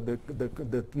tell you that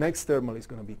the next thermal is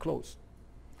going to be close.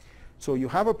 So you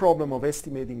have a problem of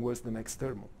estimating where's the next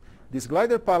thermal. These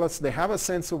glider pilots, they have a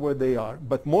sense of where they are,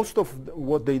 but most of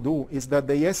what they do is that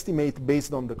they estimate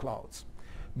based on the clouds.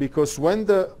 Because when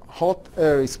the hot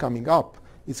air is coming up,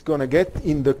 it's going to get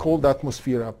in the cold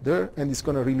atmosphere up there, and it's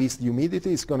going to release the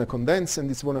humidity, it's going to condense, and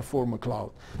it's going to form a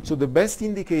cloud. So the best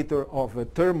indicator of a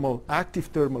thermal, active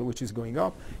thermal, which is going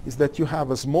up, is that you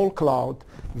have a small cloud,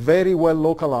 very well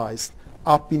localized,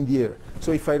 up in the air.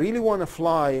 So if I really want to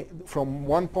fly from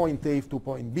one point A to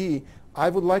point B, I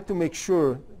would like to make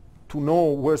sure to know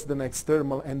where's the next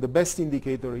thermal, and the best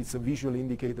indicator is a visual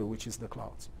indicator, which is the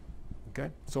clouds. Okay?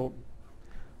 So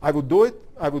I would do it.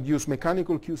 I would use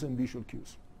mechanical cues and visual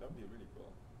cues. That would be really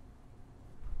cool.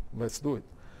 Let's do it.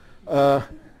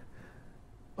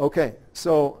 Okay,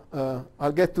 so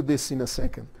I'll get to this in a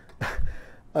second.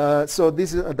 So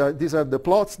these are the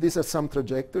plots. These are some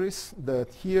trajectories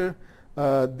that here.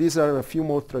 These are a few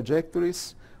more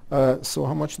trajectories. So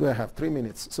how much do I have? 3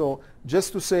 minutes. So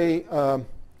just to say,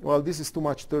 well, this is too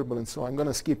much turbulence, so I'm going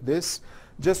to skip this.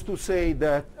 Just to say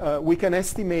that we can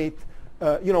estimate,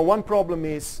 one problem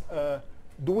is,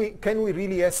 can we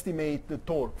really estimate the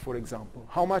torque, for example?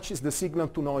 How much is the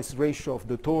signal-to-noise ratio of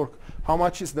the torque? How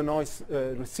much is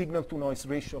the signal-to-noise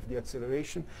ratio of the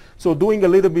acceleration? So doing a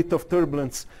little bit of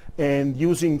turbulence and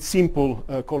using simple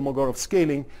Kolmogorov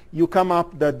scaling, you come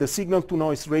up that the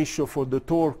signal-to-noise ratio for the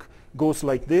torque goes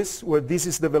like this, where this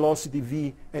is the velocity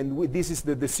v, and this is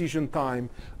the decision time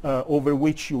over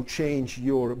which you change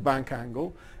your bank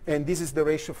angle. And this is the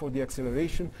ratio for the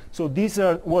acceleration. So these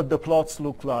are what the plots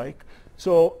look like.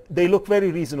 So they look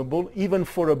very reasonable, even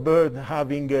for a bird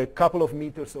having a couple of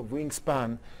meters of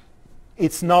wingspan.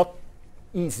 It's not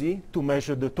easy to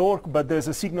measure the torque, but there's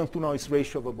a signal-to-noise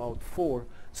ratio of about 4.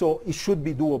 So it should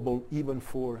be doable even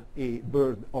for a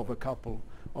bird of a couple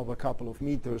of a couple of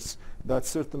meters, that's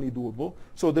certainly doable.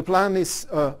 So the plan is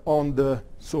on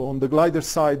the glider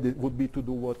side, it would be to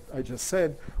do what I just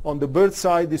said. On the bird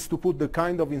side is to put the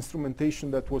kind of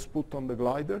instrumentation that was put on the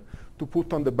glider, to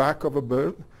put on the back of a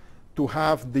bird, to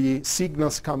have the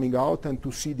signals coming out and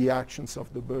to see the actions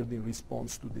of the bird in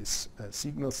response to these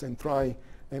signals and try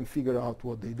and figure out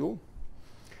what they do.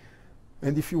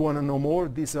 And if you want to know more,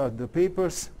 these are the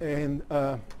papers. And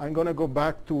I'm going to go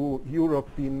back to Europe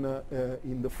in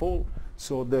the fall.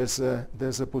 So there's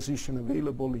a position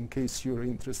available in case you're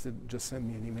interested. Just send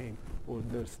me an email, or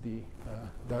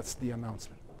that's the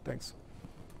announcement. Thanks.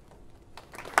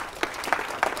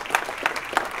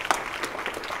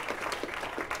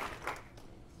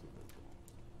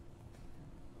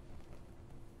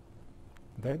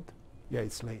 Dead? Yeah,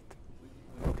 it's late.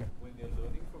 Okay. When they're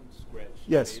learning from scratch,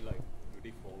 Yes. do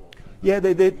they follow? Yeah,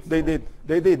 they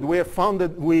did. We have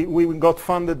funded. We got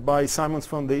funded by Simon's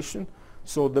Foundation.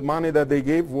 So the money that they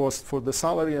gave was for the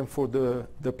salary and for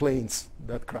the planes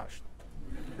that crashed.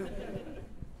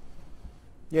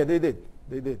 Yeah, they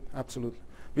did, absolutely.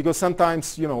 Because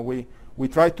sometimes, we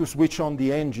try to switch on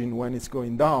the engine when it's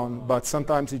going down, but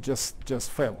sometimes it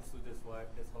just fell. So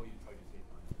that's how you try to save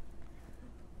money.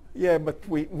 Yeah, but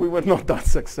we were not that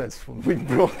successful. We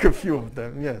broke a few of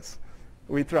them, yes.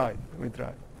 We tried.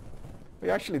 We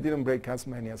actually didn't break as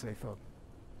many as I thought.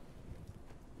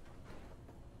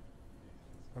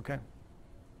 Okay.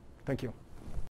 Thank you.